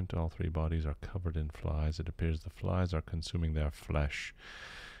treatment, all three bodies are covered in flies. It appears the flies are consuming their flesh.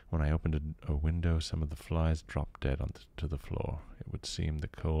 When I opened a window, some of the flies dropped dead onto the floor. It would seem the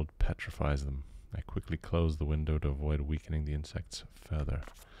cold petrifies them. I quickly closed the window to avoid weakening the insects further.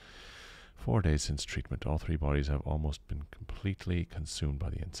 4 days since treatment, all 3 bodies have almost been completely consumed by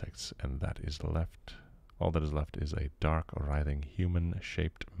the insects, and all that is left is a dark, writhing,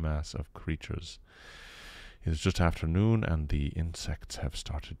 human-shaped mass of creatures. It is just afternoon, and the insects have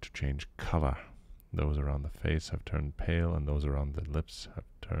started to change color. Those around the face have turned pale, and those around the lips have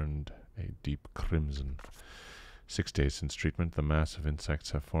turned a deep crimson. 6 days since treatment, the mass of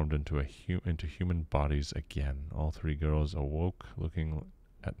insects have formed into human bodies again. All 3 girls awoke, looking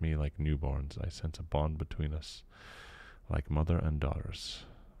at me like newborns. I sense a bond between us, like mother and daughters.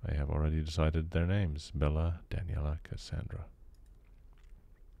 I have already decided their names: Bella, Daniela, Cassandra.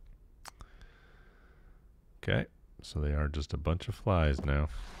 Okay, so they are just a bunch of flies now.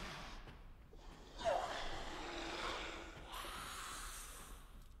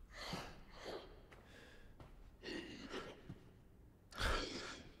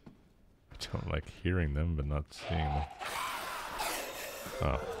 I don't like hearing them, but not seeing them.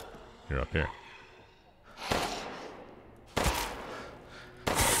 Oh, you're up here.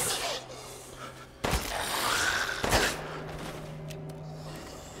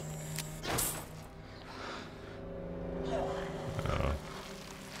 Oh.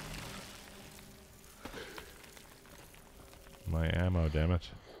 My ammo, damn it.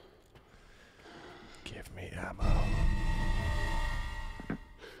 Give me ammo.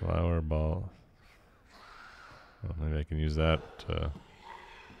 Flower ball. Well, maybe I can use that to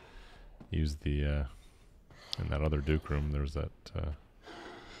use the in that other Duke room there's that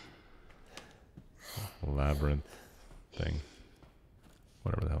labyrinth thing,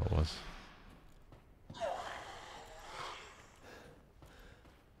 whatever the hell it was.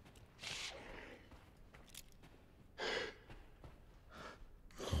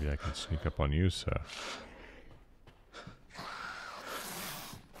 Maybe I can sneak up on you, sir.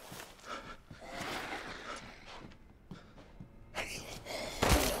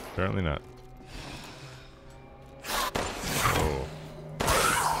 Apparently not. Oh.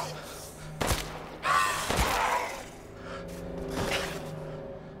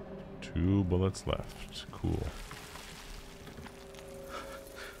 2 bullets left. Cool.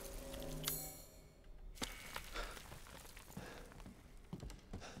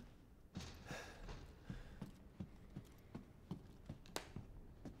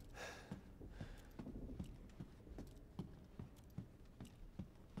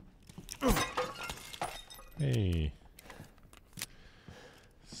 Hey.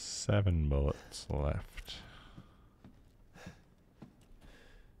 7 bullets left.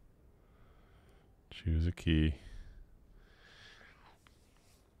 Choose a key.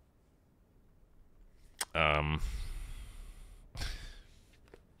 Trying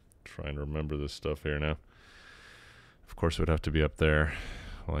to remember this stuff here now. Of course it would have to be up there.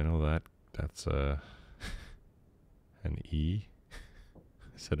 Well, I know that. That's an E. I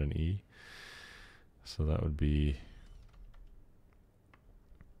said an E. So that would be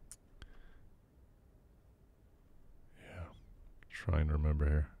trying to remember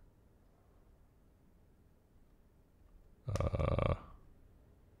here.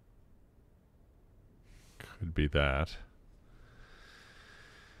 Could be that.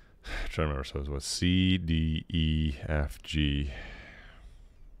 Trying to remember. So it was C, D, E, F, G,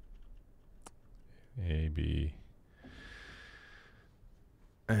 A, B,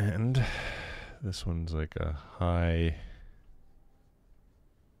 and this one's like a high.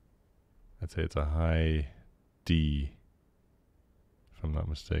 I'd say it's a high D, if I'm not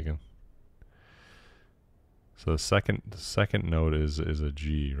mistaken. So the second note is a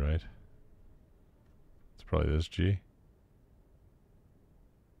G, right? It's probably this G.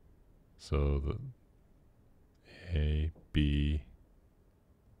 So the A, B,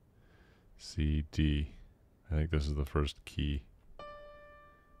 C, D. I think this is the first key.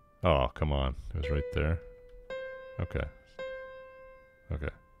 Oh, come on. It was right there. Okay. Okay.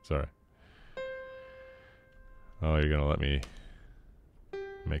 Sorry. Oh, you're gonna let me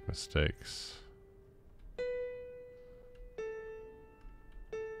make mistakes.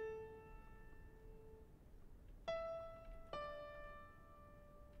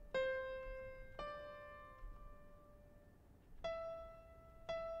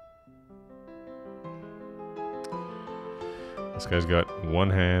 This guy's got 1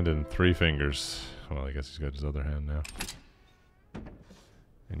 hand and 3 fingers. Well, I guess he's got his other hand now.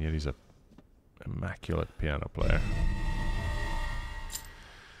 And yet he's a immaculate piano player.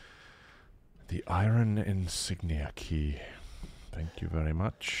 The iron insignia key. Thank you very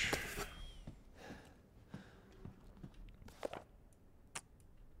much.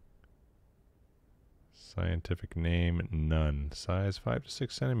 Scientific name, none. Size 5 to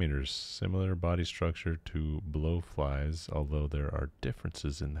 6 centimeters. Similar body structure to blowflies, although there are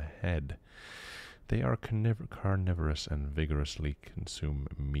differences in the head. They are carnivorous and vigorously consume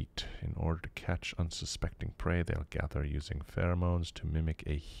meat. In order to catch unsuspecting prey, they'll gather using pheromones to mimic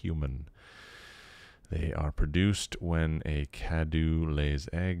a human. They are produced when a cadou lays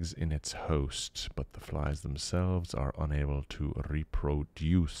eggs in its host, but the flies themselves are unable to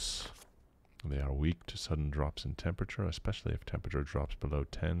reproduce. They are weak to sudden drops in temperature, especially if temperature drops below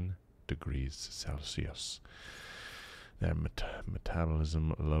 10 degrees Celsius. Their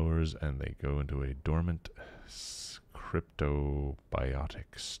metabolism lowers and they go into a dormant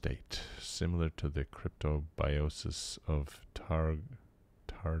cryptobiotic state, similar to the cryptobiosis of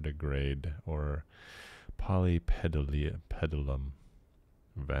tardigrade or Polypedilum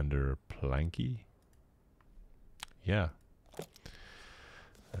vanderplanki. Yeah.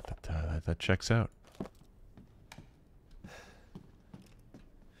 That checks out.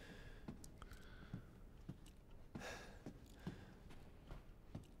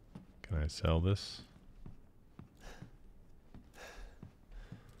 Can I sell this?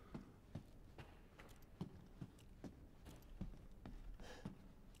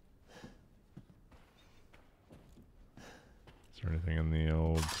 Is there anything in the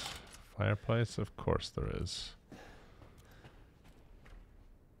old fireplace? Of course there is.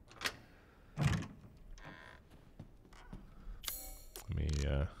 Let me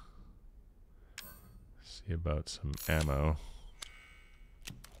see about some ammo.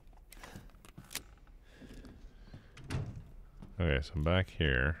 Okay, so I'm back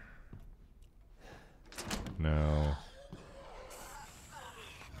here. Now,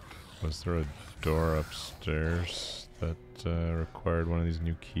 was there a door upstairs that required one of these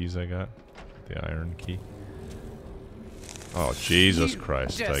new keys I got? The iron key? Oh, Jesus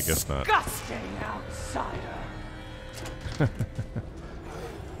Christ, I guess not. Disgusting outsider.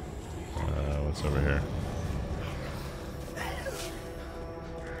 What's over here?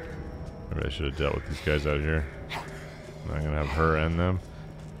 Maybe I should have dealt with these guys out here. I'm not gonna have her end them.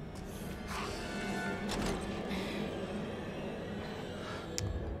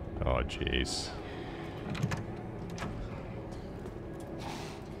 Oh, jeez.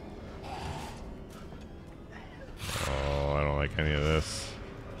 Oh, I don't like any of this.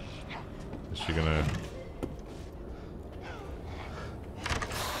 Is she gonna...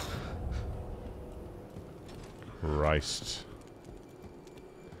 Christ.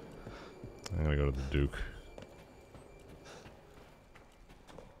 I'm gonna go to the Duke.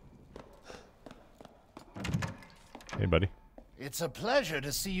 Hey, buddy. It's a pleasure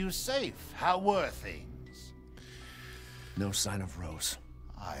to see you safe. How were things? No sign of Rose.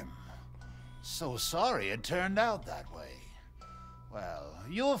 I'm so sorry it turned out that way. Well,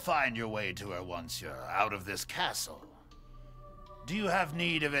 you'll find your way to her once you're out of this castle. Do you have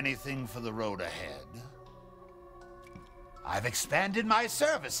need of anything for the road ahead? I've expanded my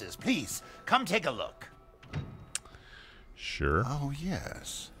services. Please, come take a look. Sure. Oh,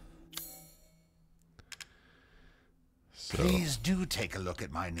 yes. So, Please do take a look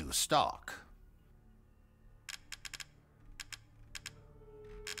at my new stock.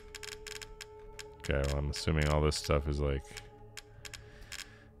 okay, well, I'm assuming all this stuff is, like,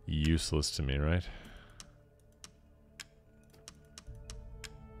 useless to me, right?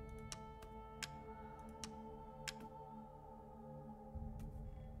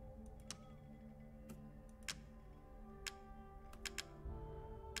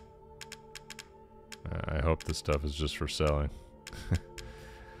 I hope this stuff is just for selling.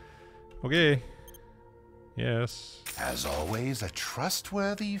 Okay. Yes. As always, a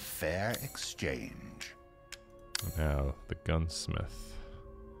trustworthy, fair exchange. Now, the gunsmith.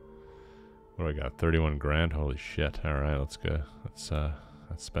 What do I got? 31 grand? Holy shit. Alright, let's go. Let's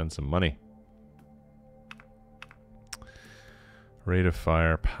spend some money. Rate of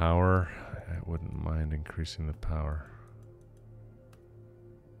fire, power. I wouldn't mind increasing the power.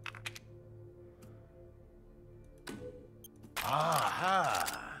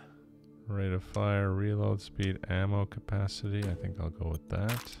 Aha! Rate of fire, reload speed, ammo capacity. I think I'll go with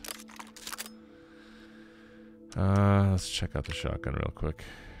that. Let's check out the shotgun real quick.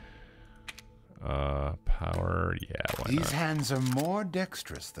 Power, yeah, why These not? hands are more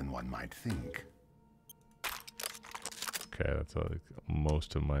dexterous than one might think. Okay, that's like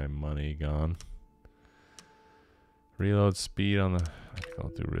most of my money gone. Reload speed on the... I think I'll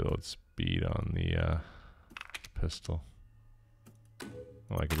do reload speed on the pistol.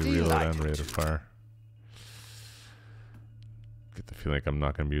 Well, I can do reload and rate of fire. Get the feeling like I'm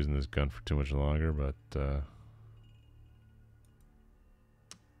not going to be using this gun for too much longer, but...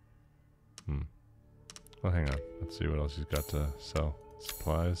 Well, hang on. Let's see what else he's got to sell.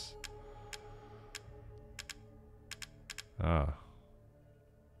 Supplies. Ah.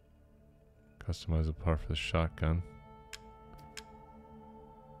 Customize a part for the shotgun.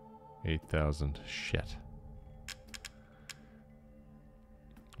 8,000. Shit.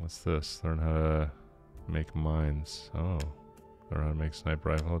 What's this? Learn how to make mines. Oh. Learn how to make sniper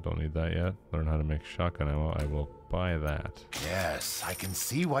rifle. Don't need that yet. Learn how to make shotgun ammo. I will buy that. Yes, I can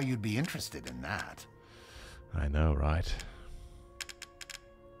see why you'd be interested in that. I know, right?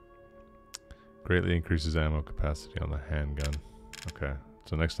 Greatly increases ammo capacity on the handgun. Okay.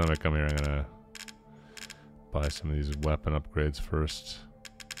 So next time I come here, I'm gonna buy some of these weapon upgrades first.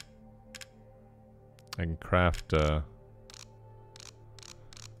 I can craft,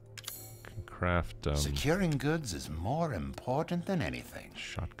 Securing goods is more important than anything.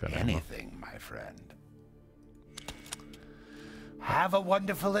 Shotgun ammo. Anything, my friend. Have a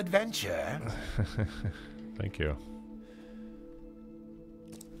wonderful adventure. Thank you.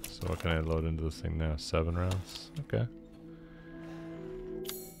 So what can I load into this thing now? 7 rounds? Okay.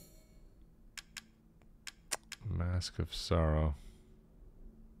 Mask of Sorrow.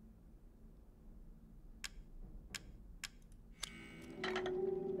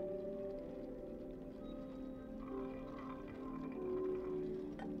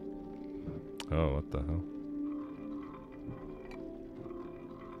 Oh, what the hell?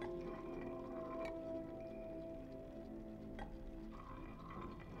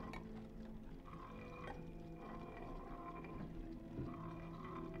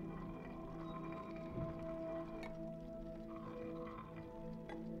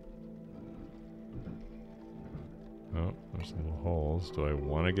 Oh, there's little holes. Do I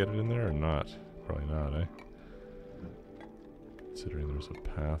want to get it in there or not? Probably not, eh? Considering there's a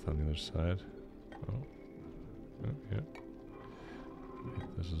path on the other side. Oh. Oh, yeah.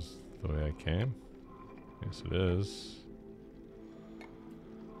 This is the way I came. Yes, it is.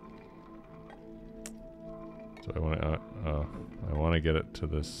 So I want to. I want to get it to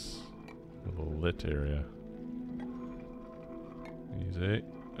this little lit area. Easy.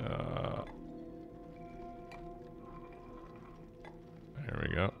 There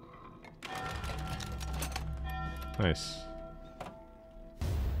we go. Nice.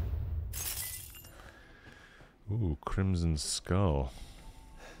 Ooh, Crimson Skull.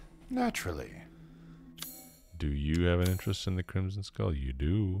 Naturally. Do you have an interest in the Crimson Skull? You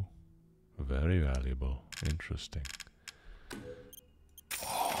do. Very valuable. Interesting.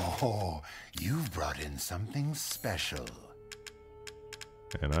 Oh, you've brought in something special.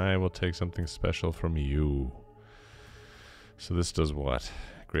 And I will take something special from you. So this does what?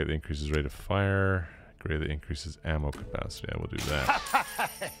 Greatly increases rate of fire. Greatly increases ammo capacity. I will do that.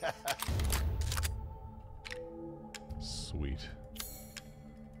 Sweet.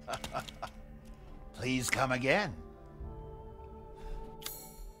 Please come again.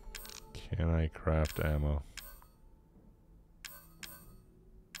 Can I craft ammo?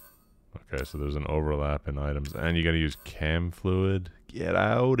 Okay, so there's an overlap in items. And you gotta use chem fluid? Get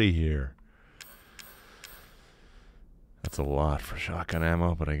out of here. That's a lot for shotgun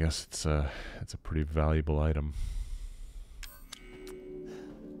ammo, but I guess it's a pretty valuable item.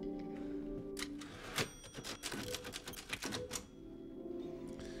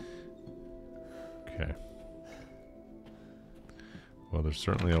 Okay. Well, there's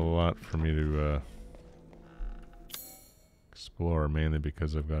certainly a lot for me to explore, mainly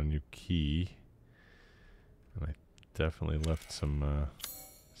because I've got a new key, and I definitely left some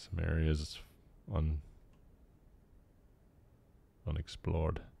areas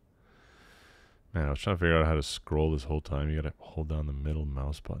unexplored. Man, I was trying to figure out how to scroll this whole time. You gotta hold down the middle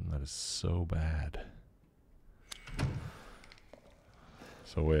mouse button. That is so bad.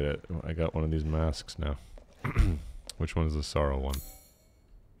 So wait, I got one of these masks now. Which one is the sorrow one?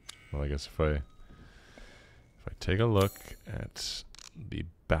 Well, I guess if I take a look at the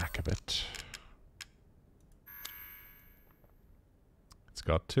back of it, it's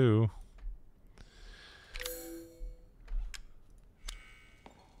got 2.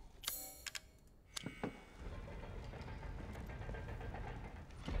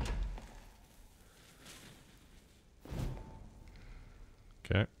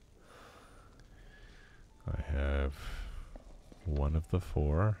 Okay. I have one of the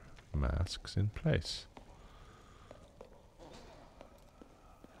 4 masks in place.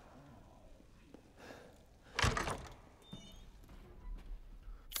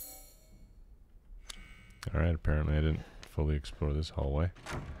 Alright, apparently I didn't fully explore this hallway.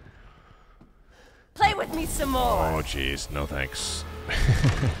 Play with me some more. Oh jeez, no thanks.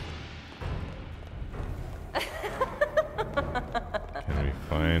 Can we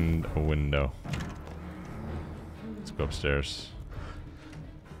find a window? go upstairs.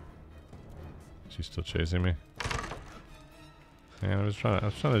 Is she still chasing me? Man, I was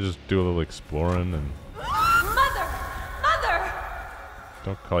trying to just do a little exploring and. Mother! Mother!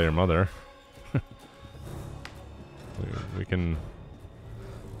 Don't call your mother. we can.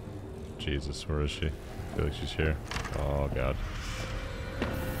 Jesus, where is she? I feel like she's here. Oh God.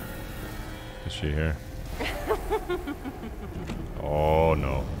 Is she here? Oh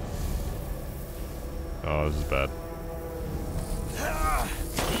no. Oh, this is bad.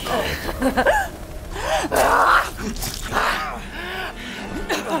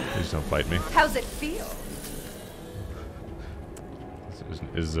 Please don't bite me. How's it feel?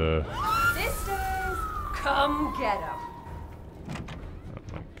 Sisters, come get him. oh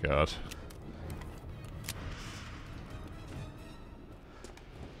my God.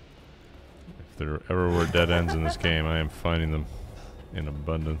 If there ever were dead ends in this game, I am finding them in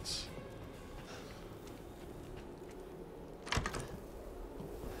abundance.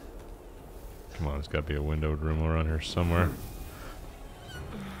 Come on, there's got to be a windowed room around here somewhere.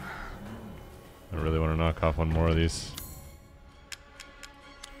 I really want to knock off one more of these.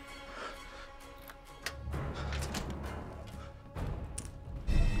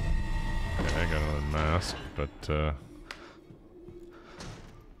 Okay, I got another mask, but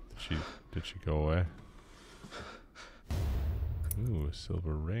did she go away? Ooh, a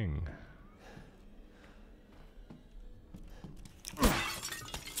silver ring.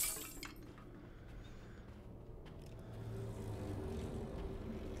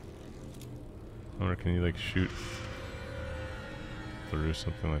 I wonder, can you like shoot through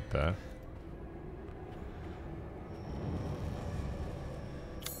something like that?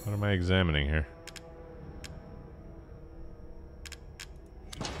 What am I examining here?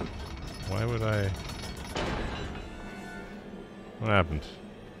 Why would I? What happened?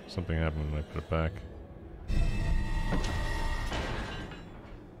 Something happened when I put it back.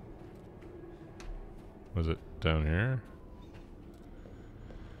 Was it down here?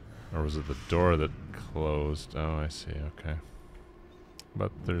 Or was it the door that closed? Oh, I see, okay.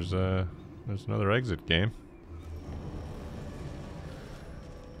 But there's another exit game.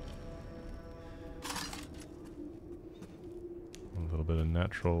 A little bit of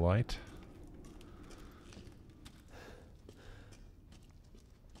natural light.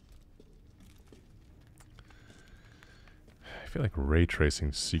 I feel like ray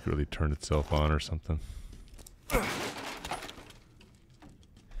tracing secretly turned itself on or something.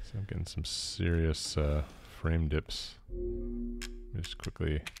 So I'm getting some serious frame dips. Just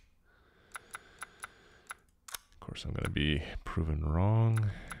quickly. Of course, I'm going to be proven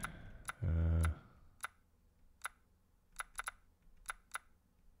wrong.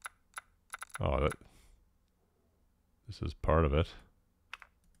 Oh, this is part of it.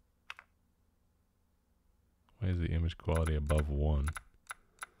 Why is the image quality above 1?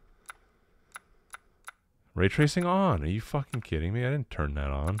 Ray tracing on? Are you fucking kidding me? I didn't turn that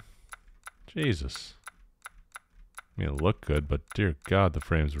on. Jesus. I mean, it looked good, but dear God, the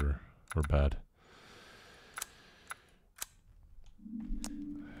frames were bad.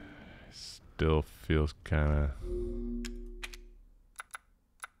 Still feels kind of...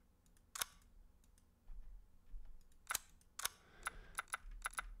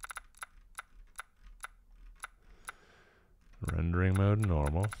 Rendering mode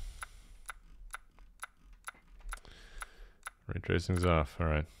normal. Ray tracing's off.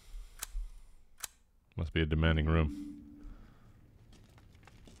 Alright. Must be a demanding room.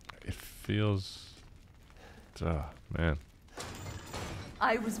 It feels... Oh, man.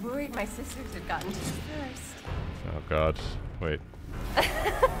 I was worried my sisters had gotten to you first. Oh, God. Wait.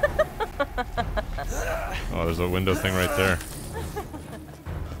 Oh, there's a window thing right there.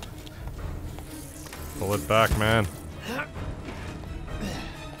 Pull it back, man.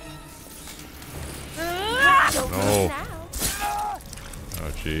 No.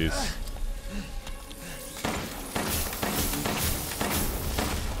 Oh, jeez.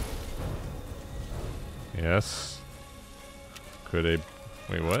 Yes. Could a...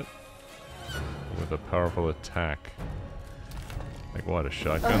 Wait, what? With a powerful attack. Like what, a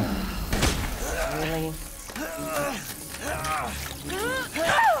shotgun? Really?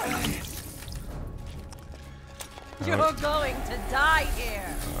 You're going to die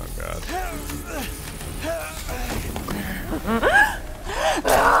here. Oh, God.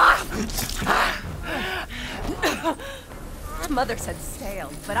 Mother said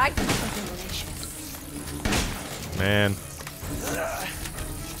stale, but I think they're delicious. Man.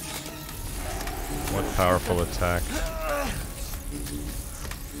 What powerful attack.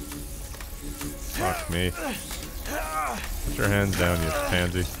 Fuck me. Put your hands down, you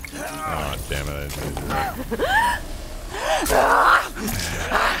pansy. Oh, damn it. I didn't do that.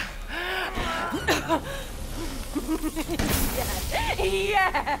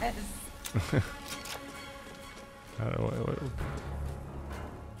 Yes! Could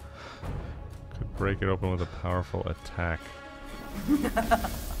break it open with a powerful attack. I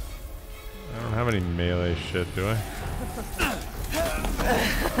don't have any melee shit, do I?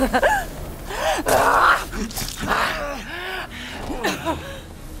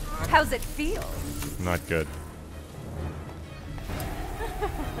 How's it feel? Not good.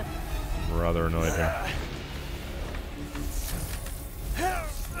 I'm rather annoyed here.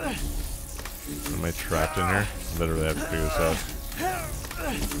 Am I trapped in here? Literally have to figure this out.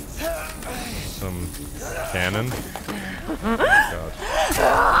 Some cannon? Oh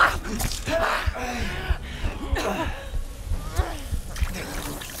God.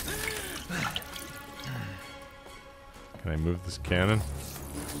 Can I move this cannon?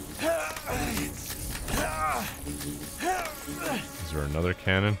 Is there another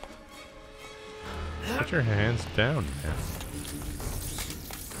cannon? Put your hands down, man.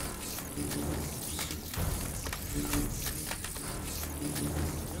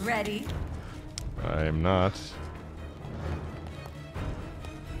 Ready? I am not.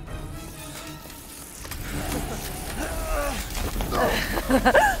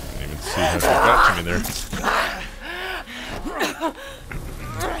 Didn't even see how she got to me there.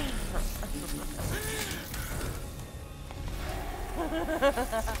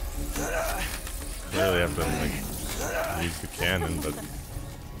 Clearly have to like use the cannon, but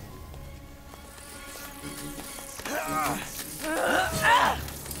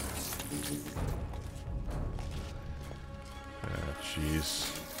jeez.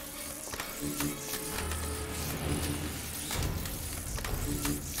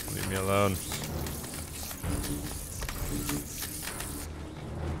 Leave me alone.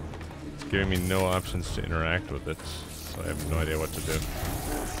 It's giving me no options to interact with it, so I have no idea what to do.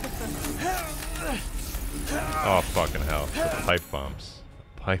 Oh, fucking hell. The pipe bombs.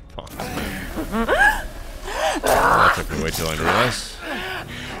 The pipe bombs. That took me way too long to realize.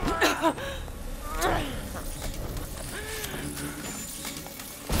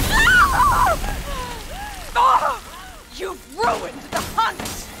 You've ruined the hunt!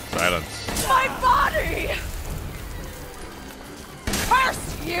 Silence. My body!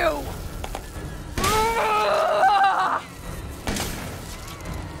 Curse you!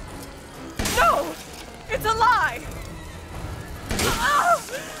 No! It's a lie!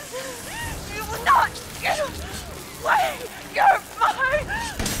 You will not get away! You're my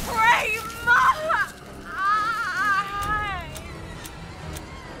prey!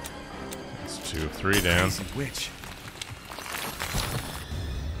 It's 2 of 3 down. Witch.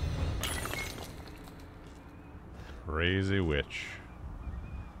 Crazy witch.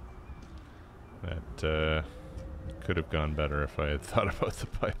 That could have gone better if I had thought about the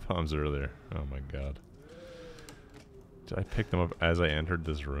pipe bombs earlier. Oh my god. Did I pick them up as I entered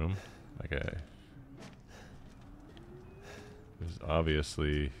this room? Like it was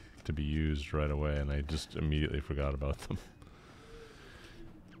obviously to be used right away and I just immediately forgot about them.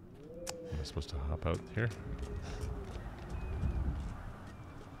 Am I supposed to hop out here?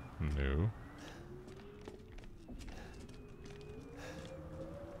 No.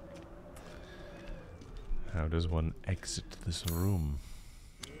 How does one exit this room?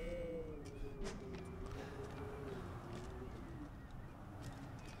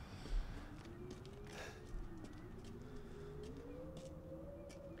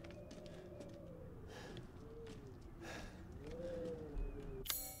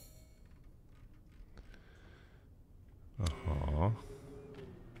 Uh-huh.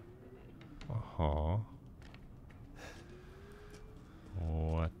 Uh-huh.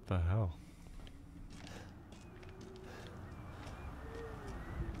 What the hell?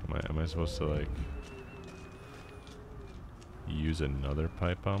 Am I supposed to, like, use another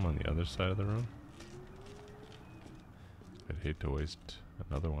pipe bomb on the other side of the room? I'd hate to waste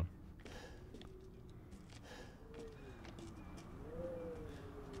another one.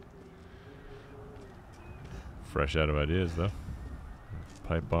 Fresh out of ideas, though.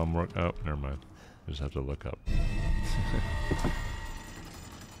 Pipe bomb work. Oh, never mind. I just have to look up.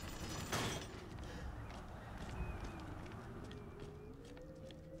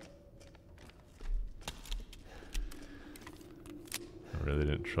 I really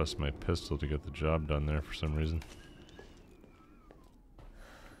didn't trust my pistol to get the job done there for some reason.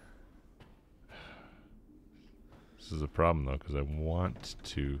 This is a problem though, because I want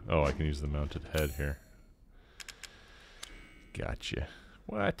to... Oh, I can use the mounted head here. Gotcha.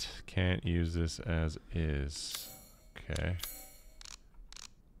 What? Can't use this as is. Okay.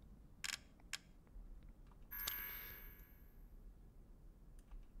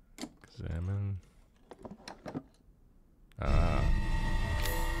 Examine. Ah.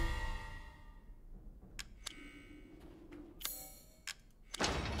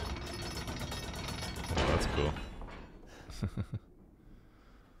 Well, that's cool.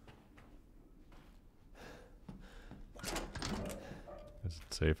 Is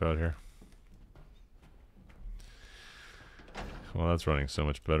it safe out here? Well, that's running so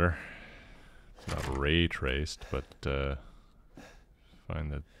much better. It's not ray traced, but I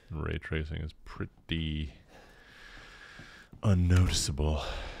find that ray tracing is pretty unnoticeable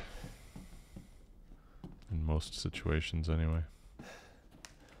in most situations anyway.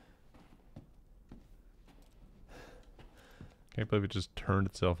 Can't believe it just turned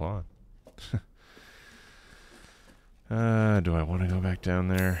itself on. Do I want to go back down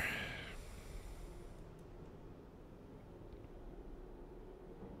there?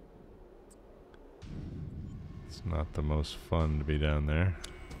 It's not the most fun to be down there.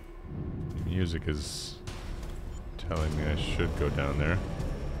 The music is telling me I should go down there.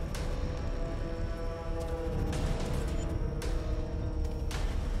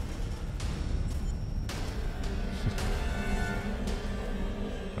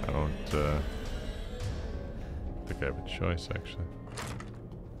 I don't think I have a choice, actually.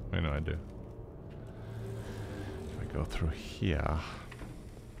 I know I do. If I go through here...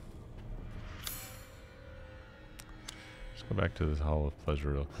 Go back to this Hall of Pleasure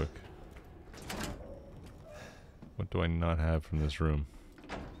real quick. What do I not have from this room?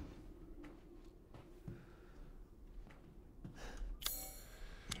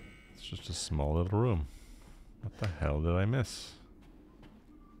 It's just a small little room. What the hell did I miss?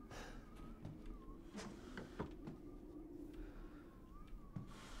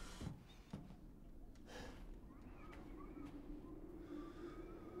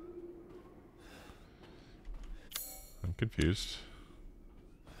 Confused.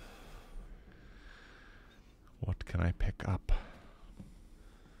 What can I pick up?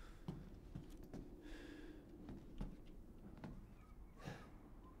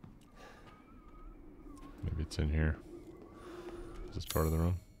 Maybe it's in here. Is this part of the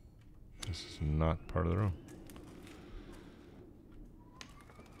room? This is not part of the room.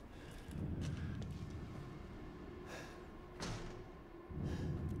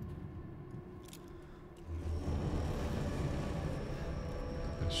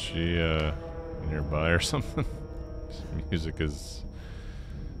 Is she nearby or something? Music is...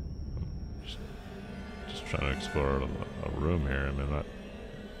 I'm just trying to explore a room here. I mean,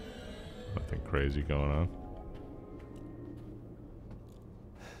 nothing crazy going on.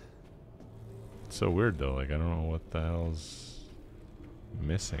 It's so weird though, like I don't know what the hell's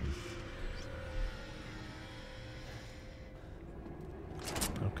missing.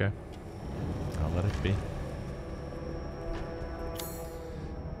 Okay. I'll let it be.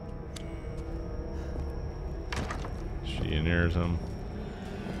 She in here or something?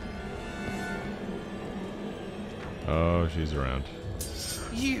 Oh, she's around.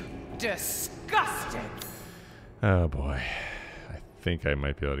 You disgusting! Oh boy. I think I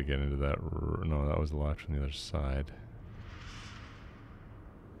might be able to get into that. No, that was locked from the other side.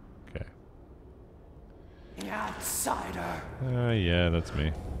 Okay. Outsider! Yeah, that's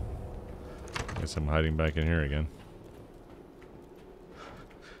me. Guess I'm hiding back in here again.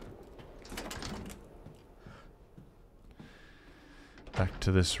 Back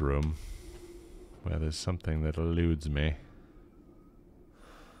to this room, where there's something that eludes me.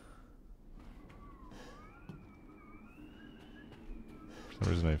 For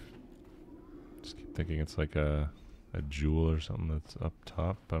some reason I just keep thinking it's like a jewel or something that's up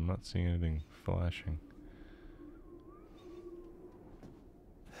top, but I'm not seeing anything flashing.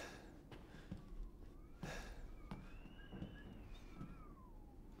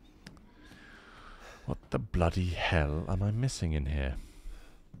 What the bloody hell am I missing in here?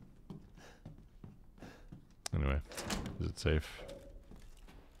 Anyway, is it safe?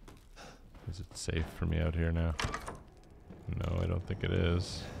 Is it safe for me out here now? No, I don't think it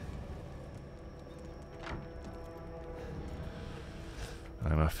is.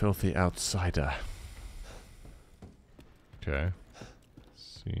 I'm a filthy outsider. Okay.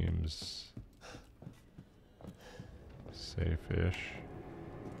 Seems safe-ish.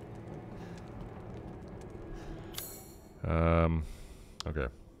 Okay.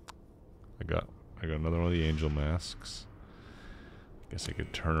 I got another one of the angel masks. Guess I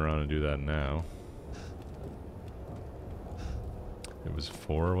could turn around and do that now. It was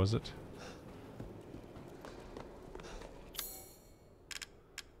 4, was it?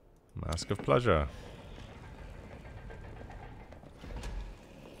 Mask of Pleasure.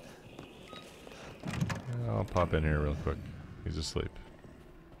 I'll pop in here real quick. He's asleep.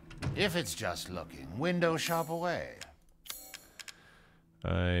 If it's just looking, window shop away.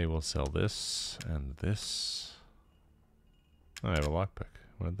 I will sell this and this. I have a lockpick.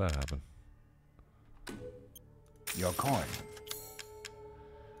 When did that happen? Your coin.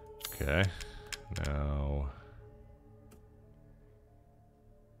 Okay. Now...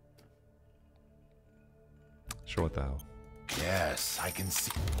 Sure, what the hell? Yes, I can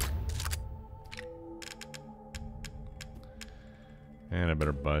see. And I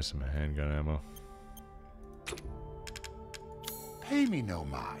better buy some handgun ammo. Pay me no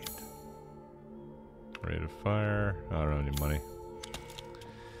mind. Rate of fire. I don't have any money.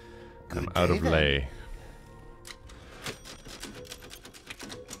 Good I'm out day, of then. lay.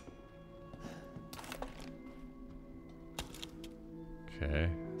 Okay,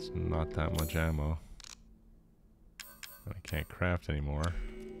 it's not that much ammo. I can't craft anymore.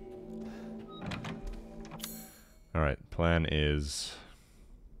 Alright, plan is...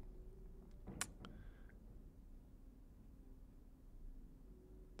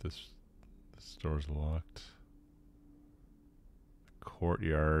 This door's locked. The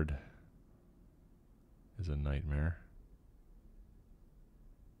courtyard is a nightmare.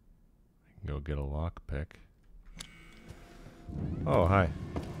 I can go get a lockpick. Oh, hi.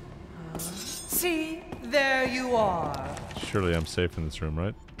 See, there you are. Surely I'm safe in this room,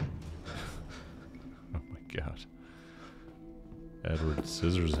 right? Oh my god. Edward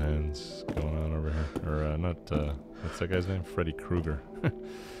Scissorhands going on over here. Or, what's that guy's name? Freddy Krueger.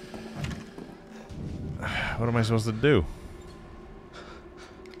 What am I supposed to do?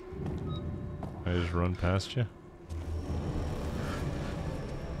 I just run past you?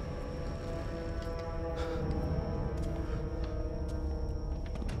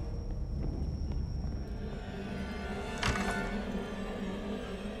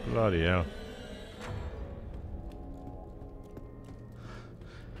 Bloody hell.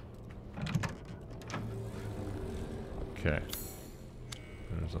 Okay.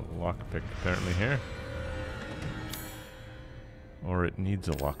 There's a lockpick apparently here. Or it needs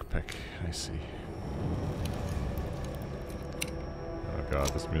a lockpick. I see. Oh god,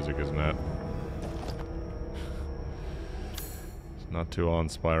 this music is not... It's not too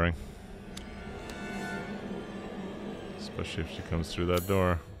awe-inspiring. Especially if she comes through that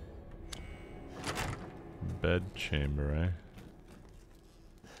door. Bed chamber, eh?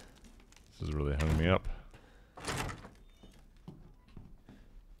 This has really hung me up.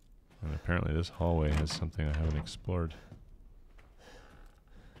 And apparently this hallway has something I haven't explored.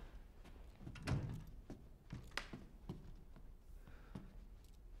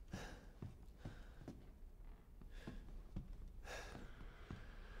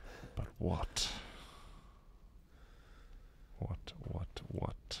 But what? What?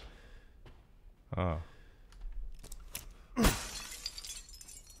 Ah.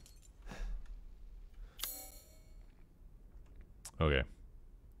 Okay.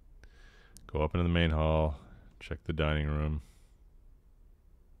 Go up into the main hall, check the dining room.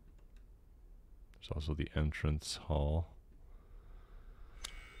 There's also the entrance hall.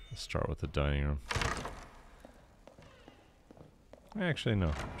 Let's start with the dining room. Actually,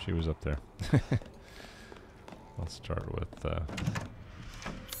 no. She was up there. I'll start with,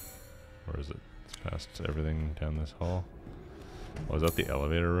 where is it? It's past everything down this hall. Oh, is that the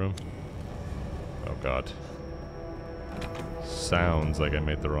elevator room? Oh god. Sounds like I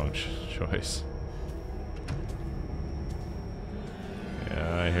made the wrong choice.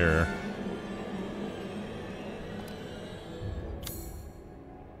 Yeah, I hear her.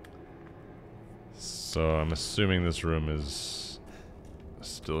 So I'm assuming this room is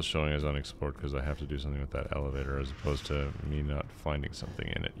still showing as unexplored because I have to do something with that elevator as opposed to me not finding something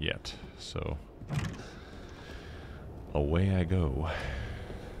in it yet. So away I go.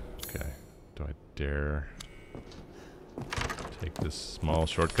 Okay. Do I dare take this small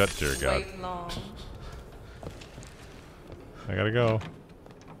shortcut? Dear God. I gotta go.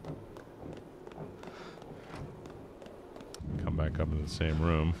 Come back up into the same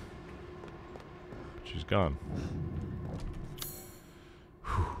room. She's gone.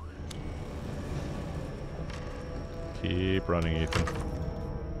 Whew. Keep running, Ethan.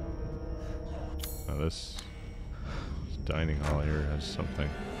 Now this dining hall here has something.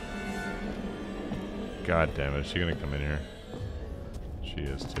 God damn it, is she gonna come in here? She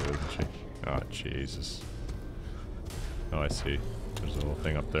is too, isn't she? Oh, Jesus. Oh, I see. There's a little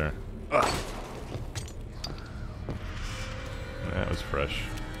thing up there. Ugh. That was fresh.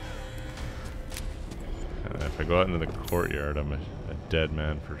 If I go out into the courtyard, I'm a dead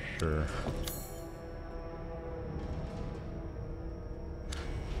man for sure.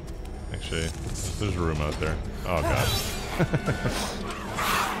 Actually, there's a room out there. Oh god.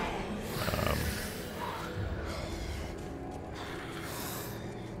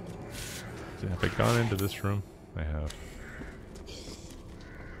 Have I gone into this room? I have.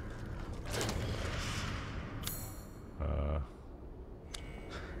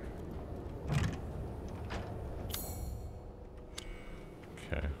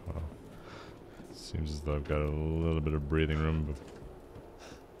 Okay, well. Seems as though I've got a little bit of breathing room.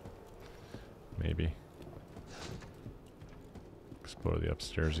 Maybe. Explore the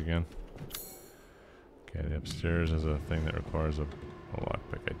upstairs again. Okay, the upstairs is a thing that requires a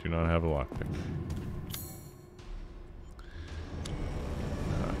lockpick. I do not have a lockpick.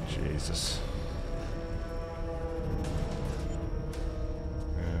 Oh, Jesus.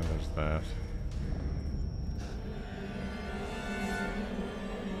 Yeah, there's that.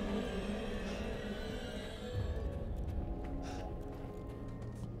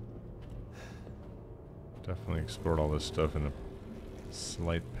 Definitely explored all this stuff in a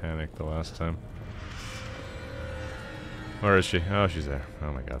slight panic the last time. Where is she? Oh, she's there.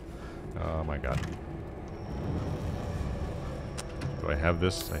 Oh my god. Oh my god. Do I have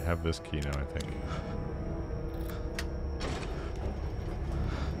this? I have this key now, I think.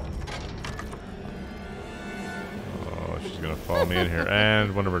 Oh, she's gonna follow me in here.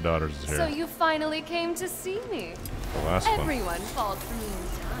 And one of her daughters is here. So you finally came to see me. The last one. Everyone falls for me in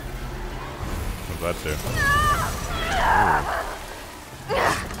time. What's that do?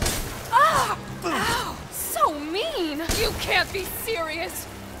 Ow! So mean! You can't be serious!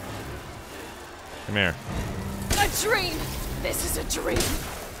 Come here. A dream! This is a dream!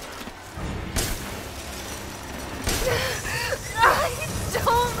 I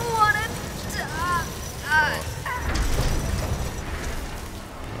don't want to die!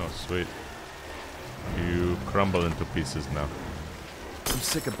 Oh, sweet. You crumble into pieces now. I'm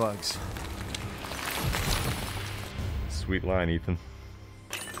sick of bugs. Sweet line, Ethan.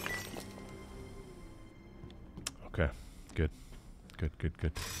 Okay, good. Good, good,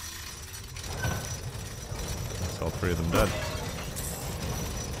 good. That's all three of them dead.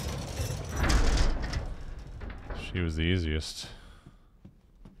 She was the easiest.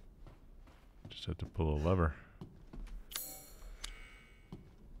 Just had to pull a lever.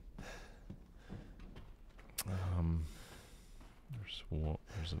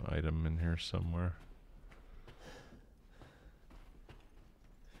 There's an item in here somewhere.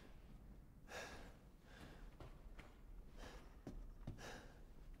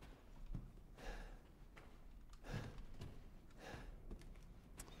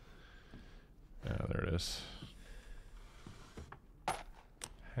 Yeah, there it is.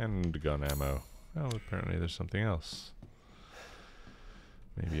 Handgun ammo. Oh, apparently there's something else.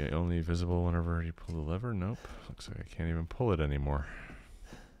 Maybe only visible whenever you pull the lever? Nope. Looks like I can't even pull it anymore.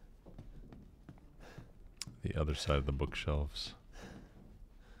 The other side of the bookshelves.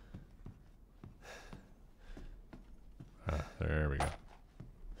 Ah, there we go.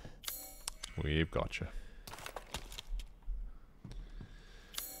 We've gotcha.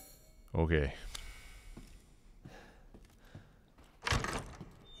 Okay.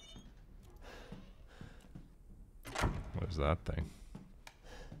 What is that thing?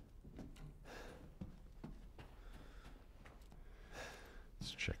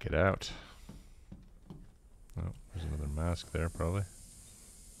 Let's check it out. Oh, there's another mask there, probably.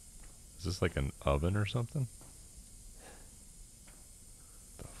 Is this like an oven or something?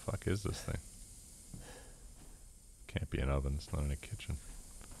 The fuck is this thing? Can't be an oven, it's not in a kitchen.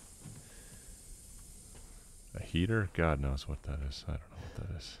 A heater? God knows what that is. I don't know what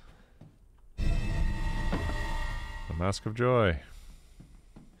that is. The Mask of Joy.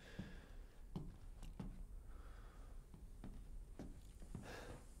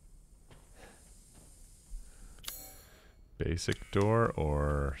 Basic door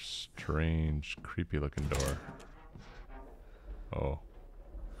or strange, creepy looking door? Oh.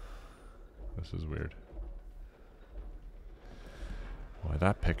 This is weird. Why,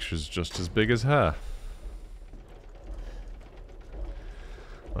 that picture's just as big as her.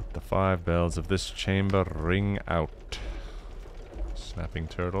 Let the 5 bells of this chamber ring out. Snapping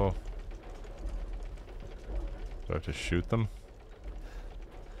turtle. Do I have to shoot them?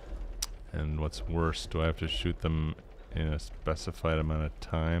 And what's worse, do I have to shoot them in a specified amount of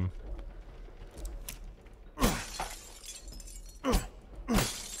time?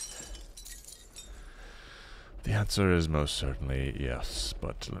 The answer is most certainly yes,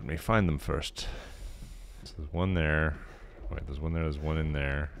 but let me find them first. So there's one there. Wait, there's one there, there's one in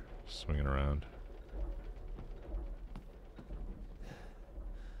there. Swinging around.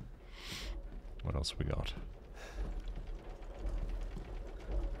 What else we got?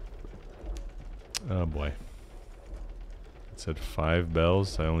 Oh boy. It said 5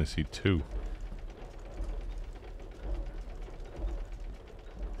 bells, I only see 2.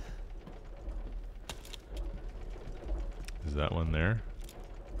 Is that one there?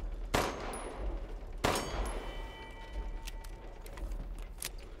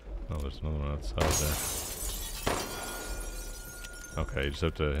 Oh, there's another one outside there. Okay, you just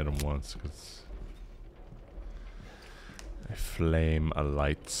have to hit him once, because a flame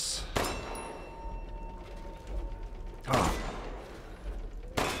alights. Oh.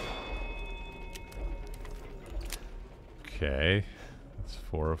 Okay, that's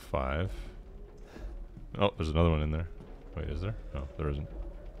 4 of 5. Oh, there's another one in there. Wait, is there? No, there isn't.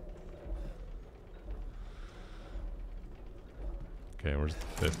 Okay, where's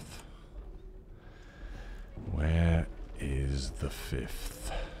the 5th? Where is the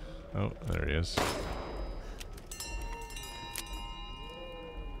 5th? Oh, there he is.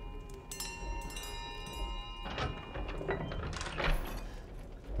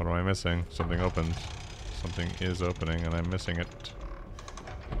 What am I missing? Something opened. Something is opening and I'm missing it.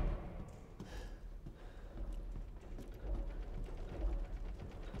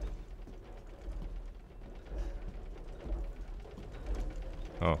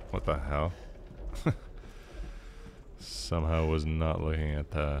 Oh, what the hell? Somehow was not looking at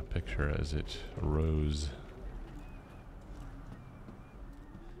the picture as it rose.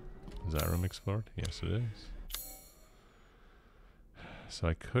 Is that room explored? Yes, it is. So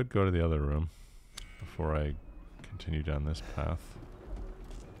I could go to the other room before I continue down this path.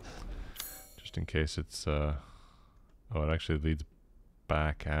 Just in case it's, oh, it actually leads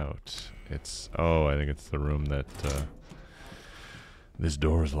back out. It's, oh, I think it's the room that, this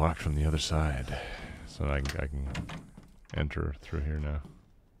door is locked from the other side. So I can enter through here now.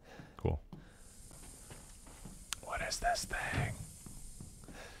 Cool. What is this thing?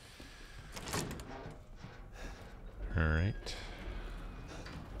 Alright.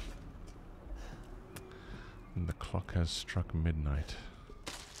 And the clock has struck midnight.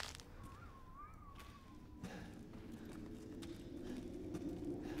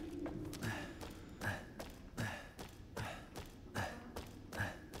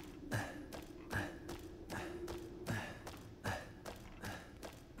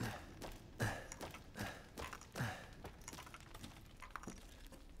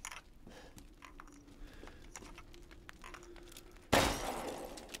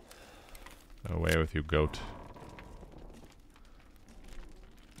 Away with you, goat.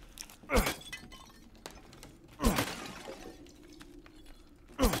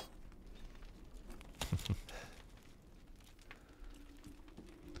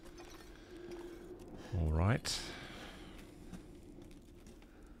 Alright.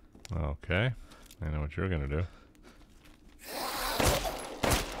 Okay. I know what you're gonna do.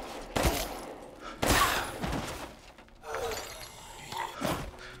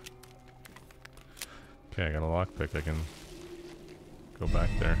 Okay, I got a lockpick. I can go back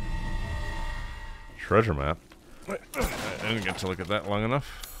there. Treasure map. I didn't get to look at that long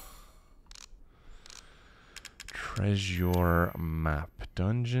enough. Treasure map.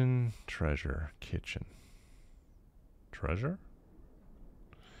 Dungeon, treasure, kitchen. Treasure?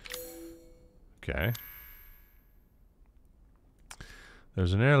 Okay.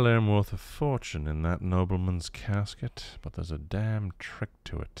 There's an heirloom worth a fortune in that nobleman's casket, but there's a damn trick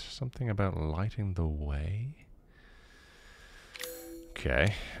to it. Something about lighting the way?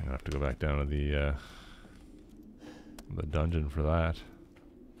 Okay, I'm gonna have to go back down to the dungeon for that.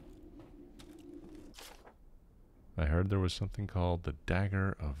 I heard there was something called the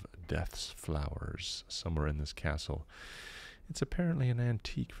Dagger of Death's Flowers somewhere in this castle. It's apparently an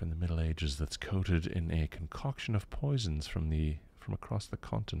antique from the Middle Ages that's coated in a concoction of poisons from across the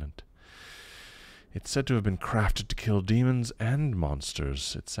continent. It's said to have been crafted to kill demons and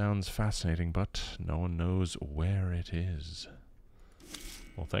monsters. It sounds fascinating, but no one knows where it is.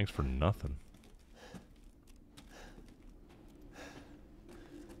 Well, thanks for nothing.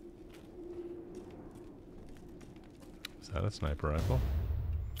 Is that a sniper rifle?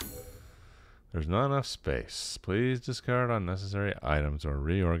 There's not enough space. Please discard unnecessary items or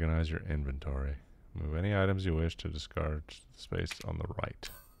reorganize your inventory. Move any items you wish to discard to the space on the right.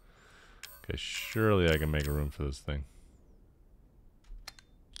 Okay, surely I can make a room for this thing.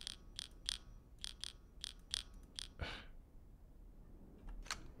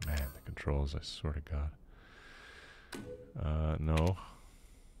 Man, the controls, I swear to God. No.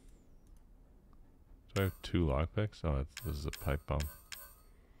 Do I have 2 lockpicks? Oh, this is a pipe bomb.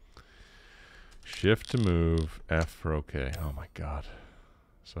 Shift to move, F for OK. Oh my God.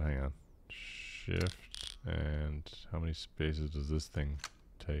 So hang on. Shift, and how many spaces does this thing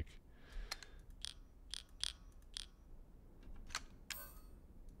take?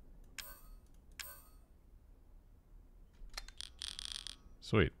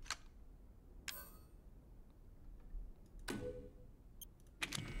 Sweet.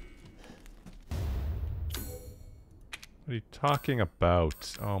 talking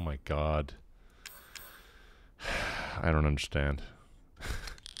about? Oh my god. I don't understand.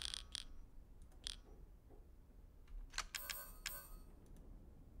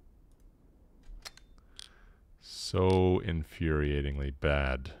 So infuriatingly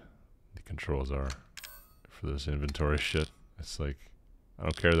bad the controls are for this inventory shit. It's like, I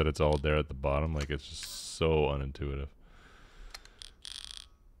don't care that it's all there at the bottom, like it's just so unintuitive.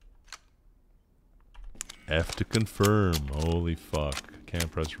 F to confirm. Holy fuck. Can't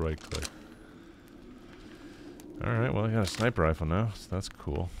press right click. Alright, well I got a sniper rifle now, so that's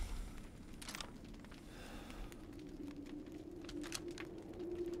cool.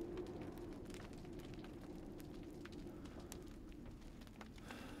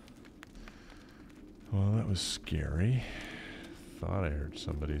 Well, that was scary. Thought I heard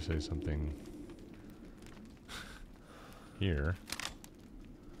somebody say something here.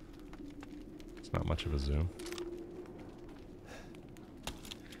 It's not much of a zoom.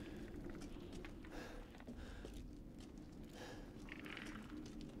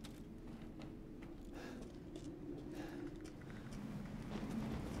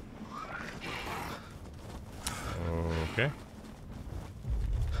 Okay.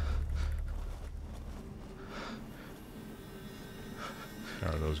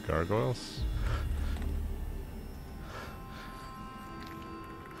 Are those gargoyles?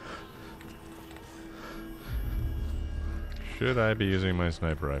 Should I be using my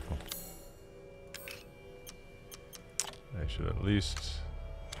sniper rifle? I should at least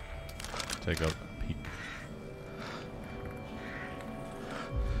take a peek.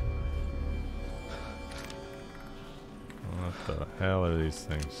 What the hell are these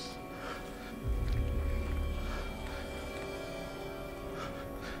things?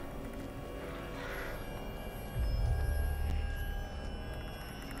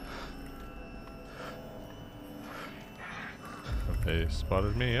 Have they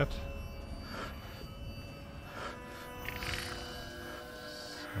spotted me yet?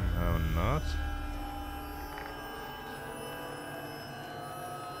 Somehow not.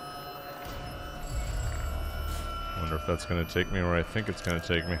 Wonder if that's gonna take me where I think it's gonna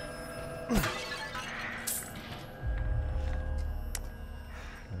take me. I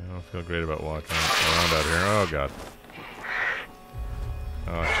don't feel great about walking around out here. Oh god.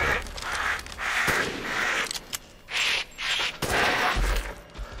 Oh shit.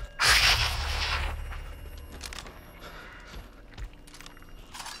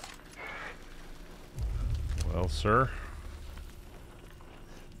 Well, sir.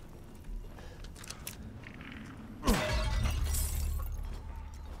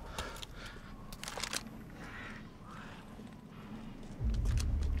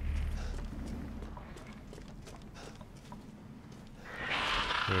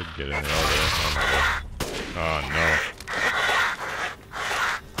 Could get in the elevator. Oh no.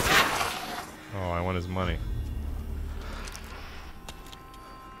 Oh, I want his money.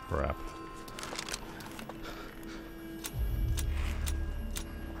 Crap.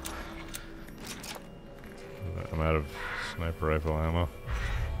 I'm out of sniper rifle ammo.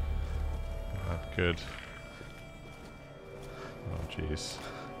 Not good. Oh jeez.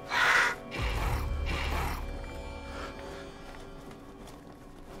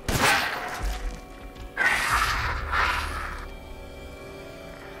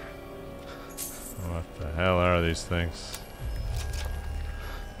 What the hell are these things?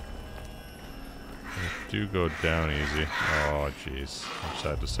 They do go down easy. Oh jeez. I'm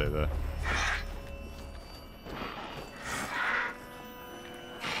sad to say that.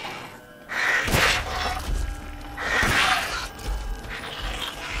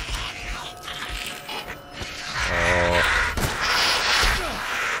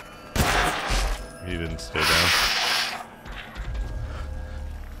 He didn't stay down.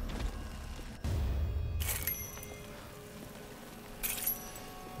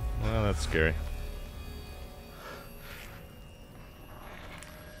 Well, that's scary.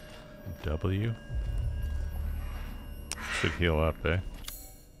 W. Should heal up, eh?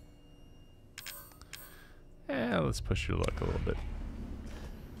 Yeah, let's push your luck a little bit.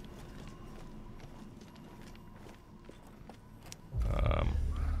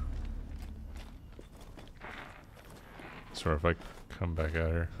 So if I come back out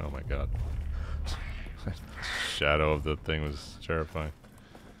here, oh my god. The shadow of the thing was terrifying.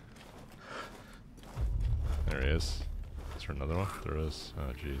 There he is. Is there another one? There is.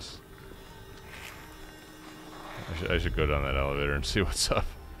 Oh jeez. I should go down that elevator and see what's up.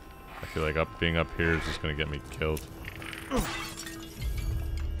 I feel like being up here is just gonna get me killed. There's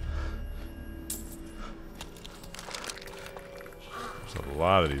a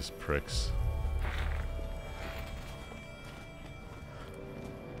lot of these pricks.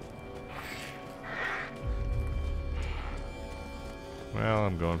 Well,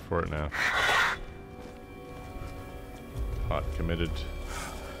 I'm going for it now. Hot committed.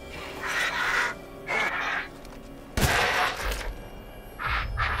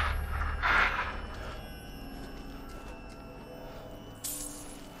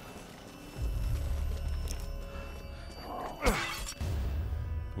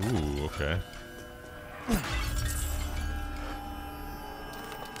 Ooh, okay.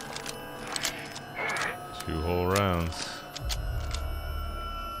 Two whole rounds.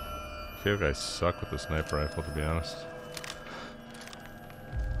 I feel like I suck with the sniper rifle, to be honest.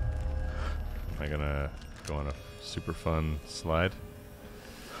 Am I gonna go on a super fun slide?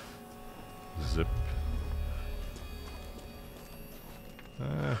 Zip.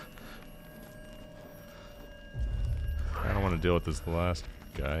 I don't want to deal with this last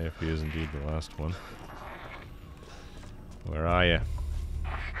guy, if he is indeed the last one. Where are you?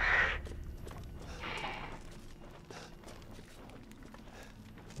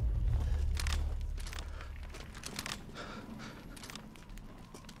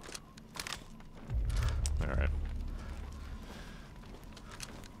 Alright.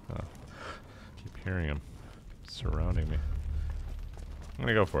 Oh. Keep hearing him surrounding me. I'm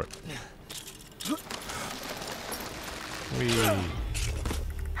gonna go for it. Whee!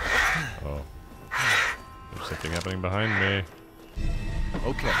 Oh. There's something happening behind me.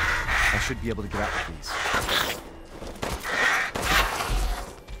 Okay, I should be able to get out with these.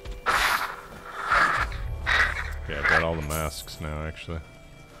 Okay, I've got all the masks now, actually.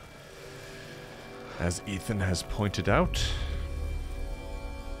 As Ethan has pointed out.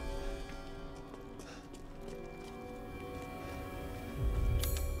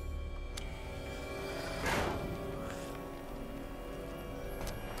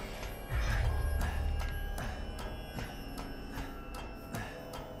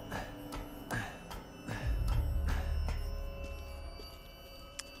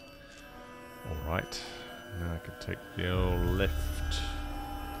 Alright, now I can take the old lift.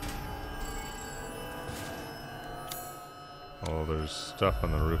 Oh, there's stuff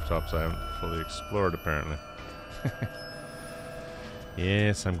on the rooftops I haven't fully explored, apparently.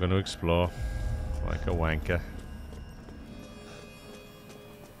 Yes, I'm going to explore. Like a wanker.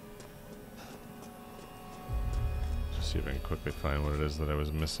 Just see if I can quickly find what it is that I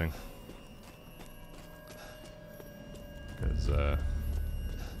was missing. Because,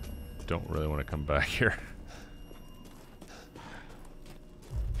 don't really want to come back here.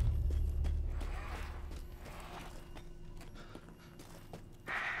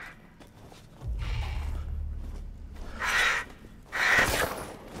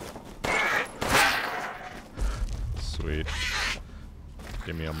 Sweet.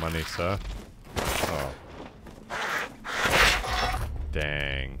 Give me your money, sir. Oh.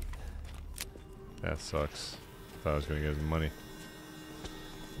 Dang. That sucks. Thought I was gonna get his money.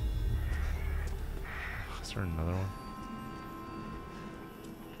 Is there another one?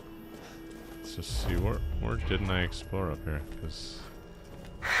 Let's just see, where didn't I explore up here? Because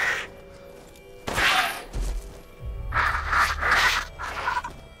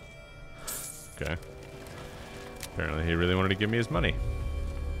okay. Apparently he really wanted to give me his money.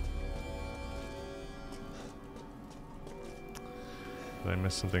 Did I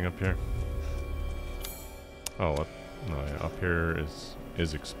miss something up here? Oh, no, yeah, up here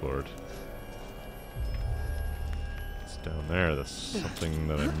is explored. Down there, that's something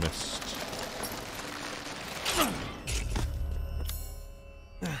that I missed.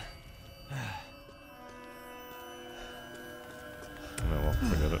 No, well,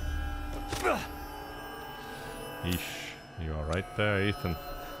 forget it. Yeesh, you alright there, Ethan?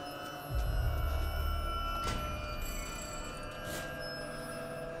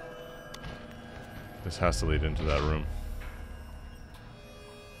 This has to lead into that room.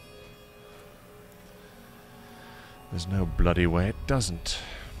 There's no bloody way it doesn't.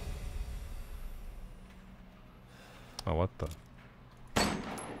 Oh, what the?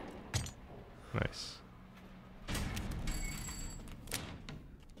 Nice.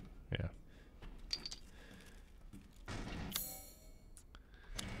 Yeah.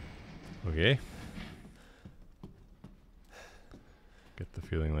 Okay. Get the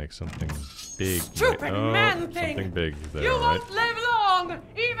feeling like something big. Stupid man thing! Something big there, You right? won't live long,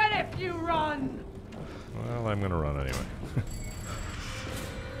 even if you run! Well, I'm gonna run anyway.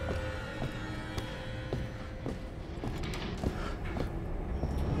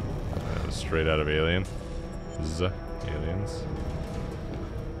 That was straight out of Alien. Aliens.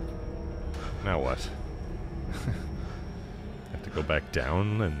 Now what? Have to go back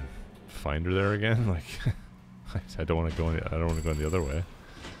down and find her there again? Like, I don't want to go. I don't want to go the other way.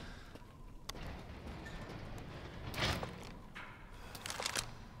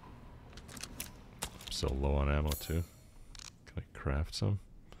 so low on ammo too. Can I craft some?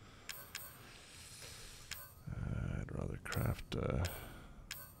 I'd rather craft,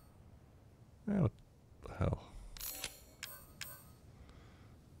 what the hell?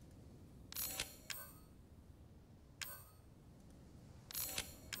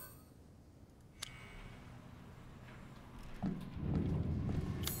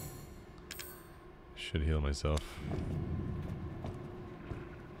 Should heal myself.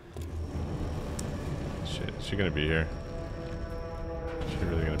 Shit, is she gonna be here? Is she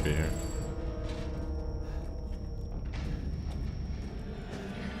really gonna be here?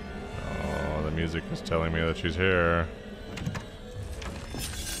 Oh, the music is telling me that she's here.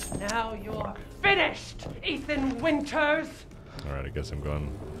 Now you're finished, Ethan Winters! Alright, I guess I'm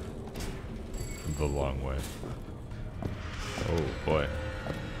going the long way. Oh boy.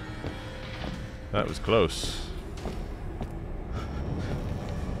 That was close.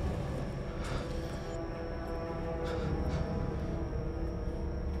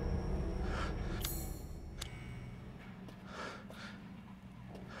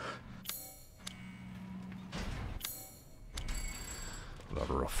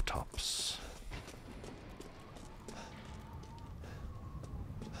 The rooftops.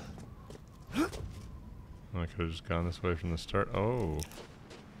 I could have just gone this way from the start. Oh.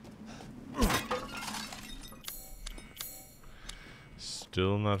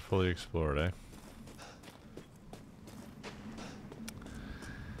 Still not fully explored, eh?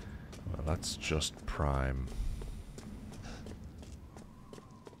 Well, that's just prime.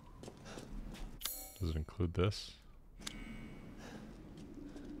 Does it include this?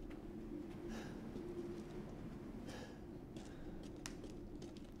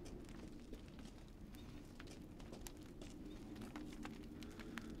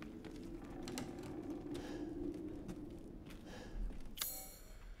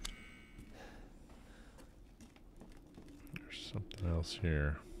 Something else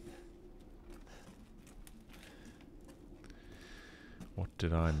here. What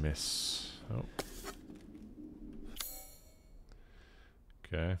did I miss? Oh.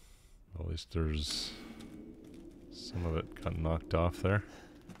 Okay. At least there's some of it got knocked off there.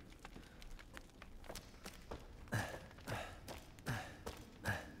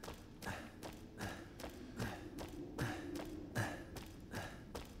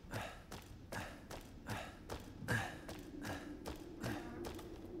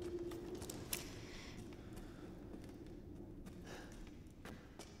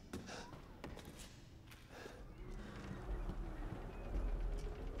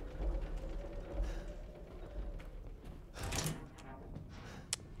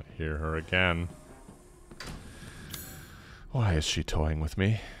 Hear her again. Why is she toying with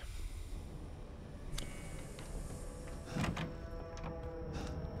me? I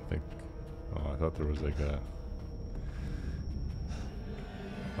think... Oh, I thought there was like a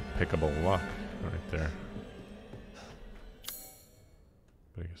pickable lock right there.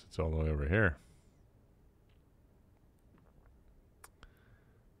 But I guess it's all the way over here.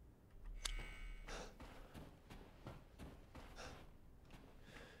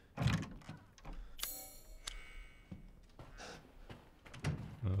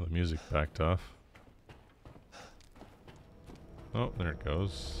 Oh, the music backed off. Oh, there it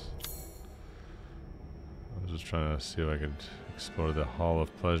goes. I was just trying to see if I could explore the Hall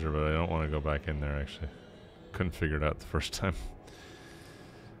of Pleasure, but I don't want to go back in there, actually. Couldn't figure it out the first time.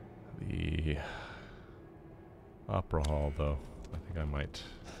 The Opera Hall, though. I think I might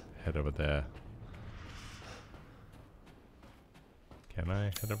head over there. Can I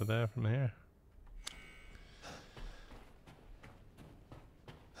head over there from here?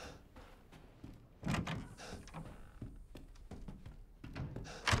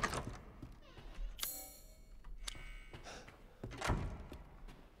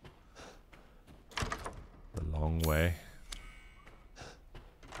 The long way.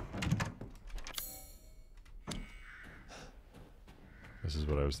 This is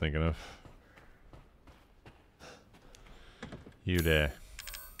what I was thinking of. You there.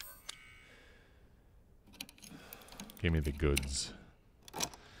 Give me the goods.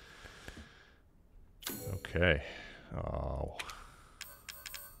 Okay. Oh.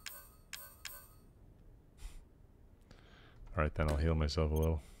 Alright then, I'll heal myself a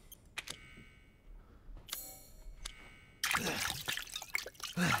little.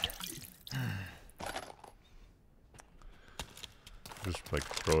 Just like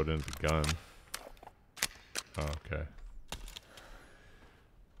throw it into the gun. Oh, okay.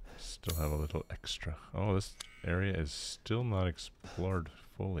 Still have a little extra. Oh, this area is still not explored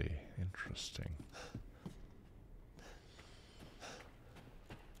fully. Interesting.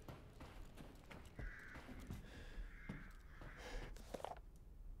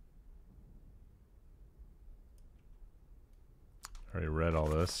 Already read all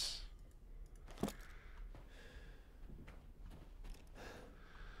this.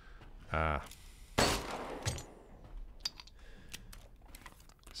 Ah.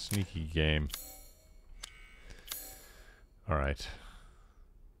 Sneaky game. Alright.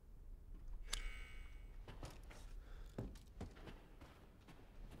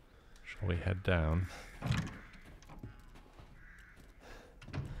 Shall we head down?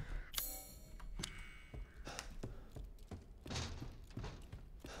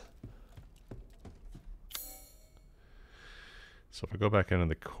 So if I go back into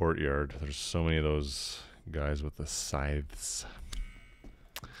the courtyard, there's so many of those guys with the scythes.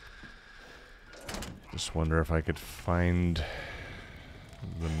 Just wonder if I could find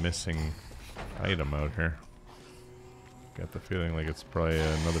the missing item out here. Got the feeling like it's probably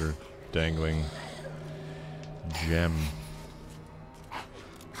another dangling gem.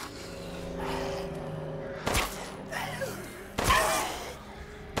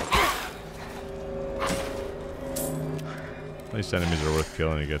 At least enemies are worth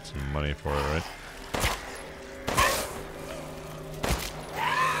killing, you get some money for it, right?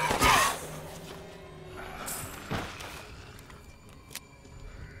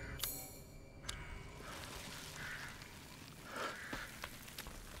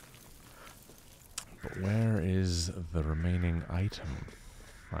 But where is the remaining item,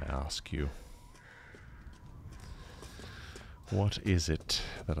 I ask you? What is it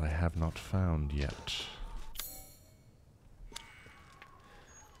that I have not found yet?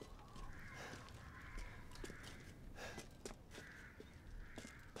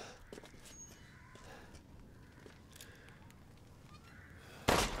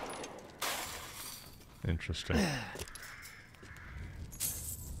 Interesting.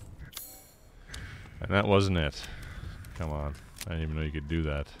 And that wasn't it. Come on. I didn't even know you could do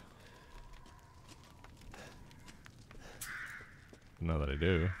that. Now that I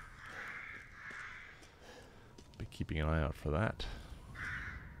do, be keeping an eye out for that.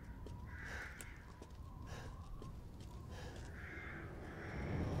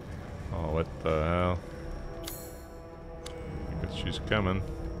 Oh, what the hell? I guess she's coming.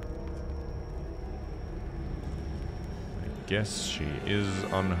 I guess she is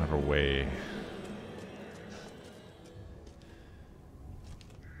on her way.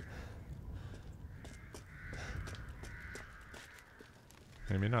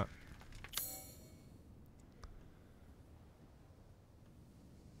 Maybe not.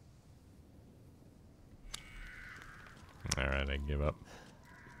 Alright, I give up.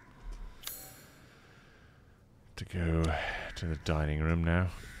 To go to the dining room now.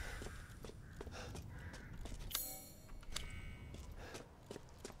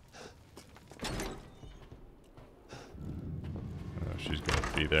 Oh, she's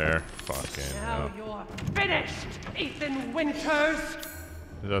gonna be there. Fucking Now hell. you're finished, Ethan Winters!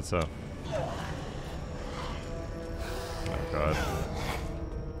 Is that so? Oh god.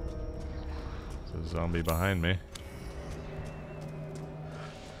 There's a zombie behind me.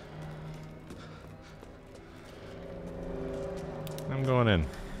 I'm going in.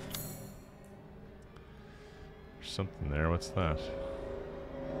 There's something there. What's that?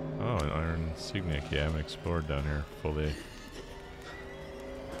 Oh, an iron signet. Yeah, I haven't explored down here fully.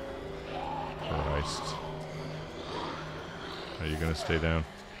 Christ. Are you gonna stay down?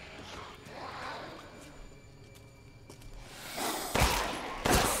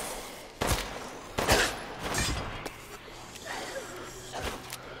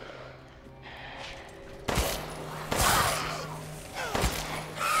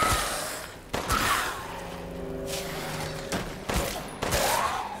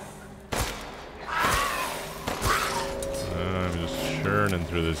 I'm just churning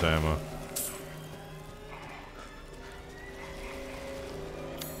through this ammo.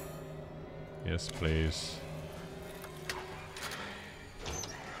 Yes, please.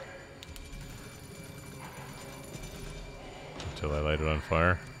 Until I light it on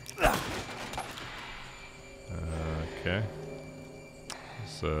fire. Okay.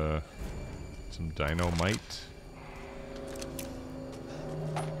 There's some dynamite.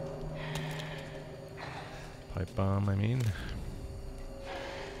 Pipe bomb, I mean.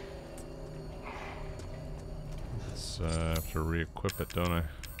 Let's have to re-equip it, don't I?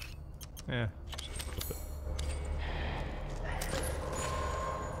 Yeah, just equip it.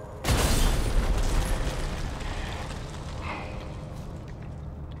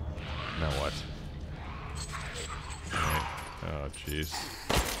 Now what? Right. Oh, jeez.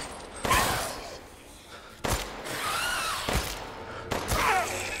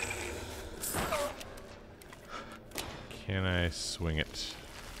 Can I swing it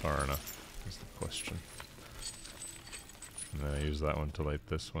far enough? Is the question. And then I use that one to light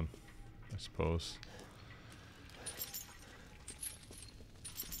this one, I suppose.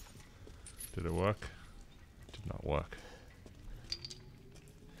 Did it work? Did not work.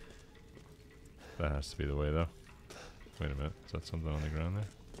 That has to be the way, though. Wait a minute. Is that something on the ground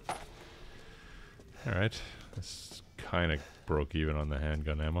there? Alright. This kind of broke even on the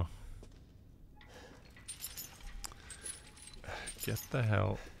handgun ammo. Get the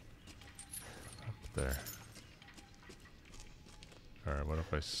hell up there. Alright, what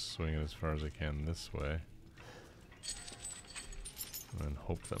if I swing it as far as I can this way? And then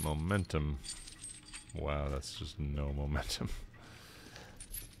hope that momentum... Wow, that's just no momentum.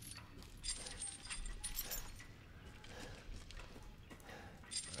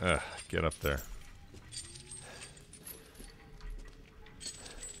 Ugh, get up there.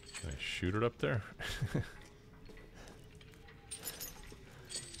 Can I shoot it up there?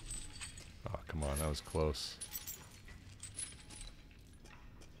 Oh, come on, that was close.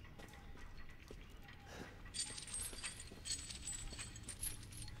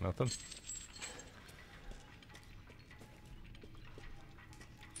 Nothing?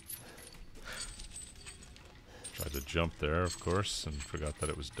 Tried to jump there, of course, and forgot that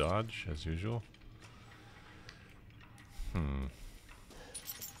it was dodge, as usual.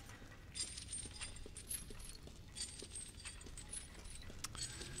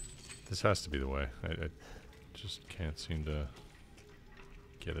 This has to be the way. I just can't seem to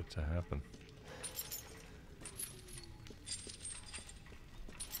get it to happen.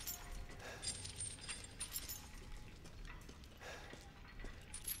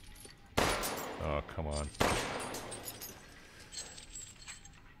 Oh, come on.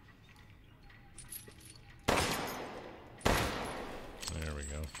 There we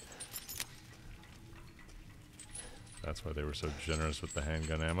go. That's why they were so generous with the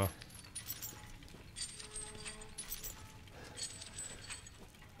handgun ammo.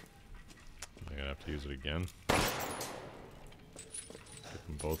 I'm gonna have to use it again. Get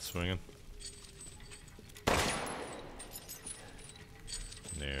them both swinging.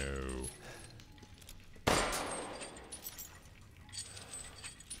 No.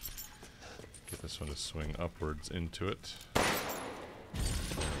 Get this one to swing upwards into it. There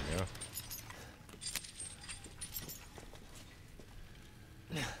we go.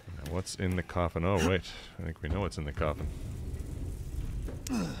 Now what's in the coffin? Oh wait, I think we know what's in the coffin.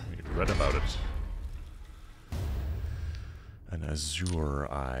 We read about it. An azure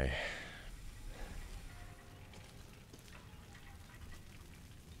eye.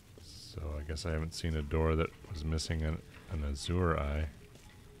 So I guess I haven't seen a door that was missing an azure eye.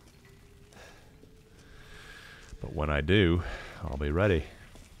 But when I do, I'll be ready.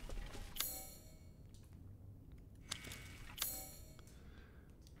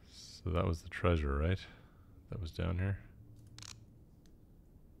 So that was the treasure, right? That was down here.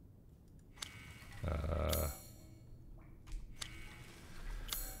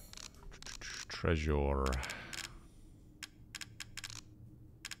 Treasure.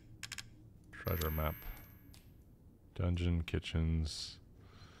 Treasure map. Dungeon, kitchens.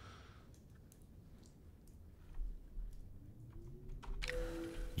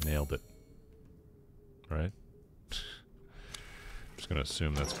 Nailed it. Right? I'm just gonna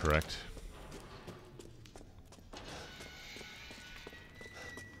assume that's correct.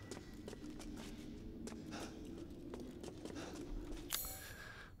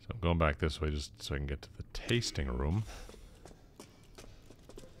 So I'm going back this way just so I can get to the tasting room.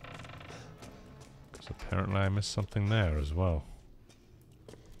 Because apparently I missed something there as well.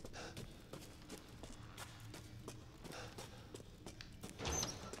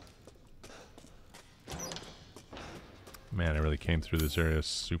 Man, I really came through this area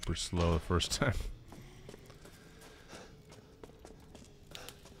super slow the first time.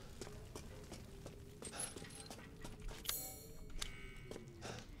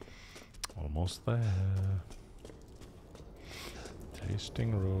 Almost there.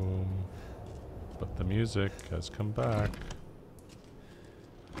 Tasting room. But the music has come back.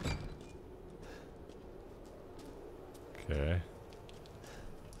 Okay.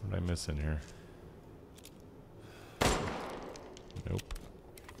 What did I miss in here? Nope.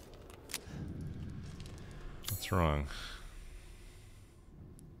 What's wrong?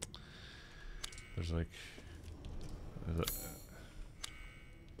 There's like...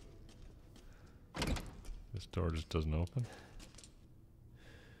 This door just doesn't open?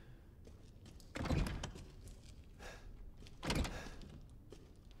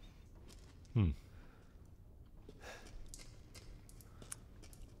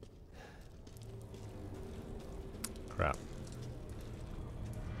 Crap.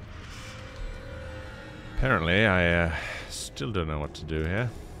 Apparently I Still don't know what to do here.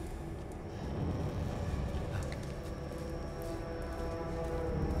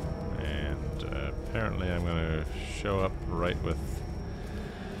 And apparently I'm going to show up right with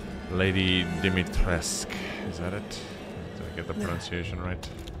Lady Dimitrescu. Is that it? Did I get the pronunciation right?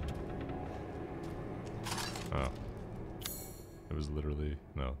 Oh. It was literally...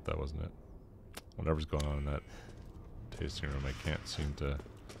 No, that wasn't it. Whatever's going on in that tasting room, I can't seem to...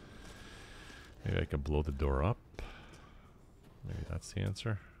 Maybe I could blow the door up? Maybe that's the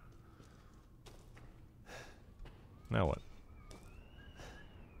answer? Now what?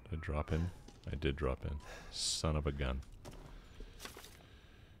 Did I drop in? I did drop in. Son of a gun.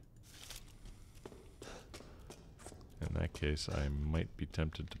 In that case, I might be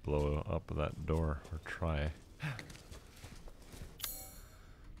tempted to blow up that door, or try.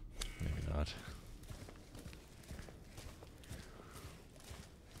 Maybe not.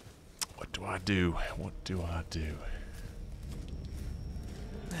 What do I do? What do I do?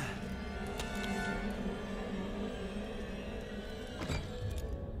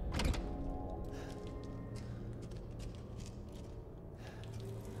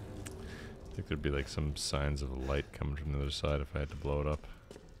 I think there'd be like some signs of light coming from the other side if I had to blow it up.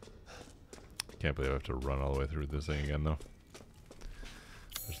 Can't believe I have to run all the way through this thing again though.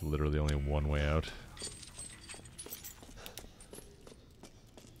 There's literally only one way out.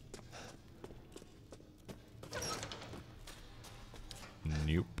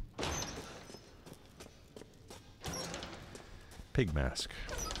 Nope. Pig mask.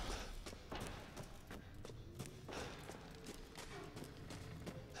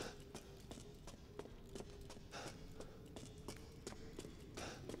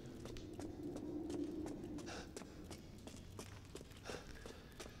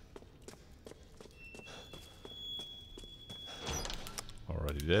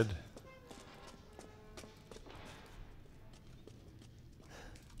 Already did.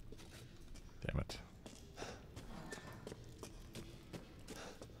 Damn it.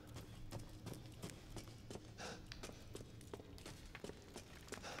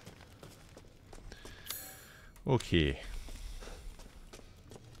 Okay.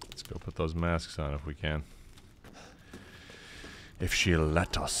 Let's go put those masks on if we can. If she'll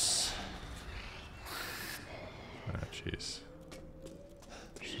let us. Ah, jeez.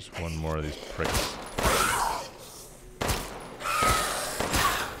 There's just one more of these pricks.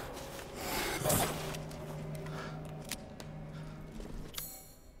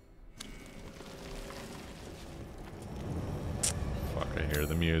 Fuck, I hear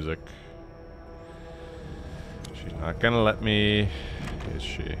the music. She's not gonna let me, is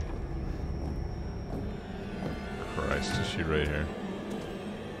she? Christ, is she right here?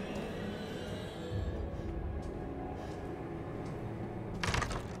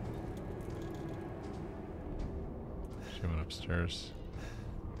 She went upstairs.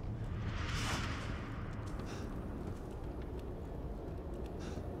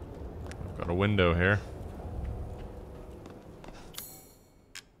 I've got a window here.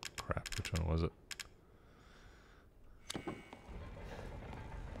 Crap, which one was it?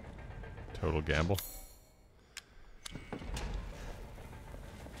 Total gamble.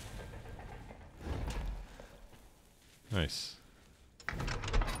 Nice.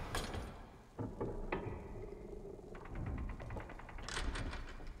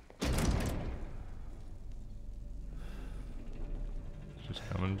 She's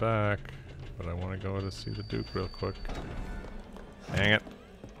coming back, but I want to go to see the Duke real quick. Dang it.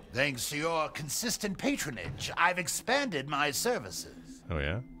 Thanks to your consistent patronage, I've expanded my services. Oh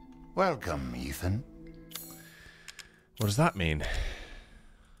yeah? Welcome, Ethan. What does that mean?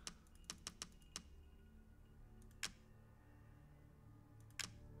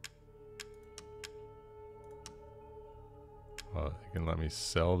 Well, you can let me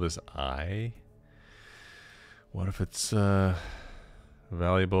sell this eye? What if it's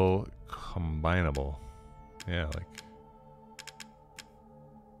valuable combinable? Yeah, like...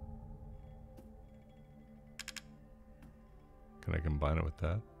 Can I combine it with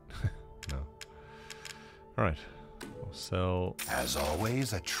that? No. Alright. We'll sell... As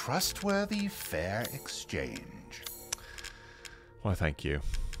always, a trustworthy, fair exchange. Why, thank you.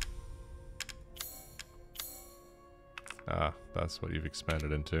 Ah, that's what you've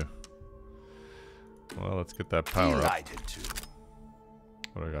expanded into. Well, let's get that power up. Delighted to.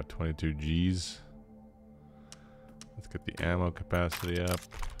 What do I got? 22 Gs. Let's get the ammo capacity up.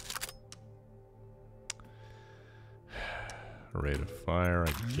 Rate of fire,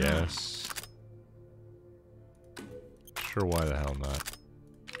 I guess. Sure, why the hell not?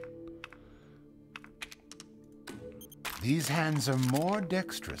 These hands are more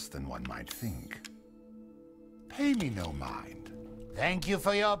dexterous than one might think. pay me no mind. Thank you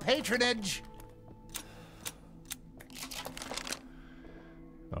for your patronage.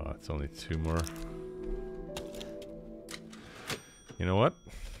 Oh, it's only 2 more. You know what?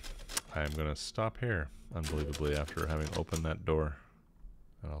 I'm gonna stop here, unbelievably, after having opened that door.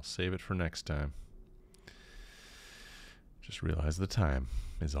 And I'll save it for next time. Just realize the time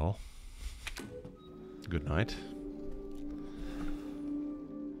is all. Good night.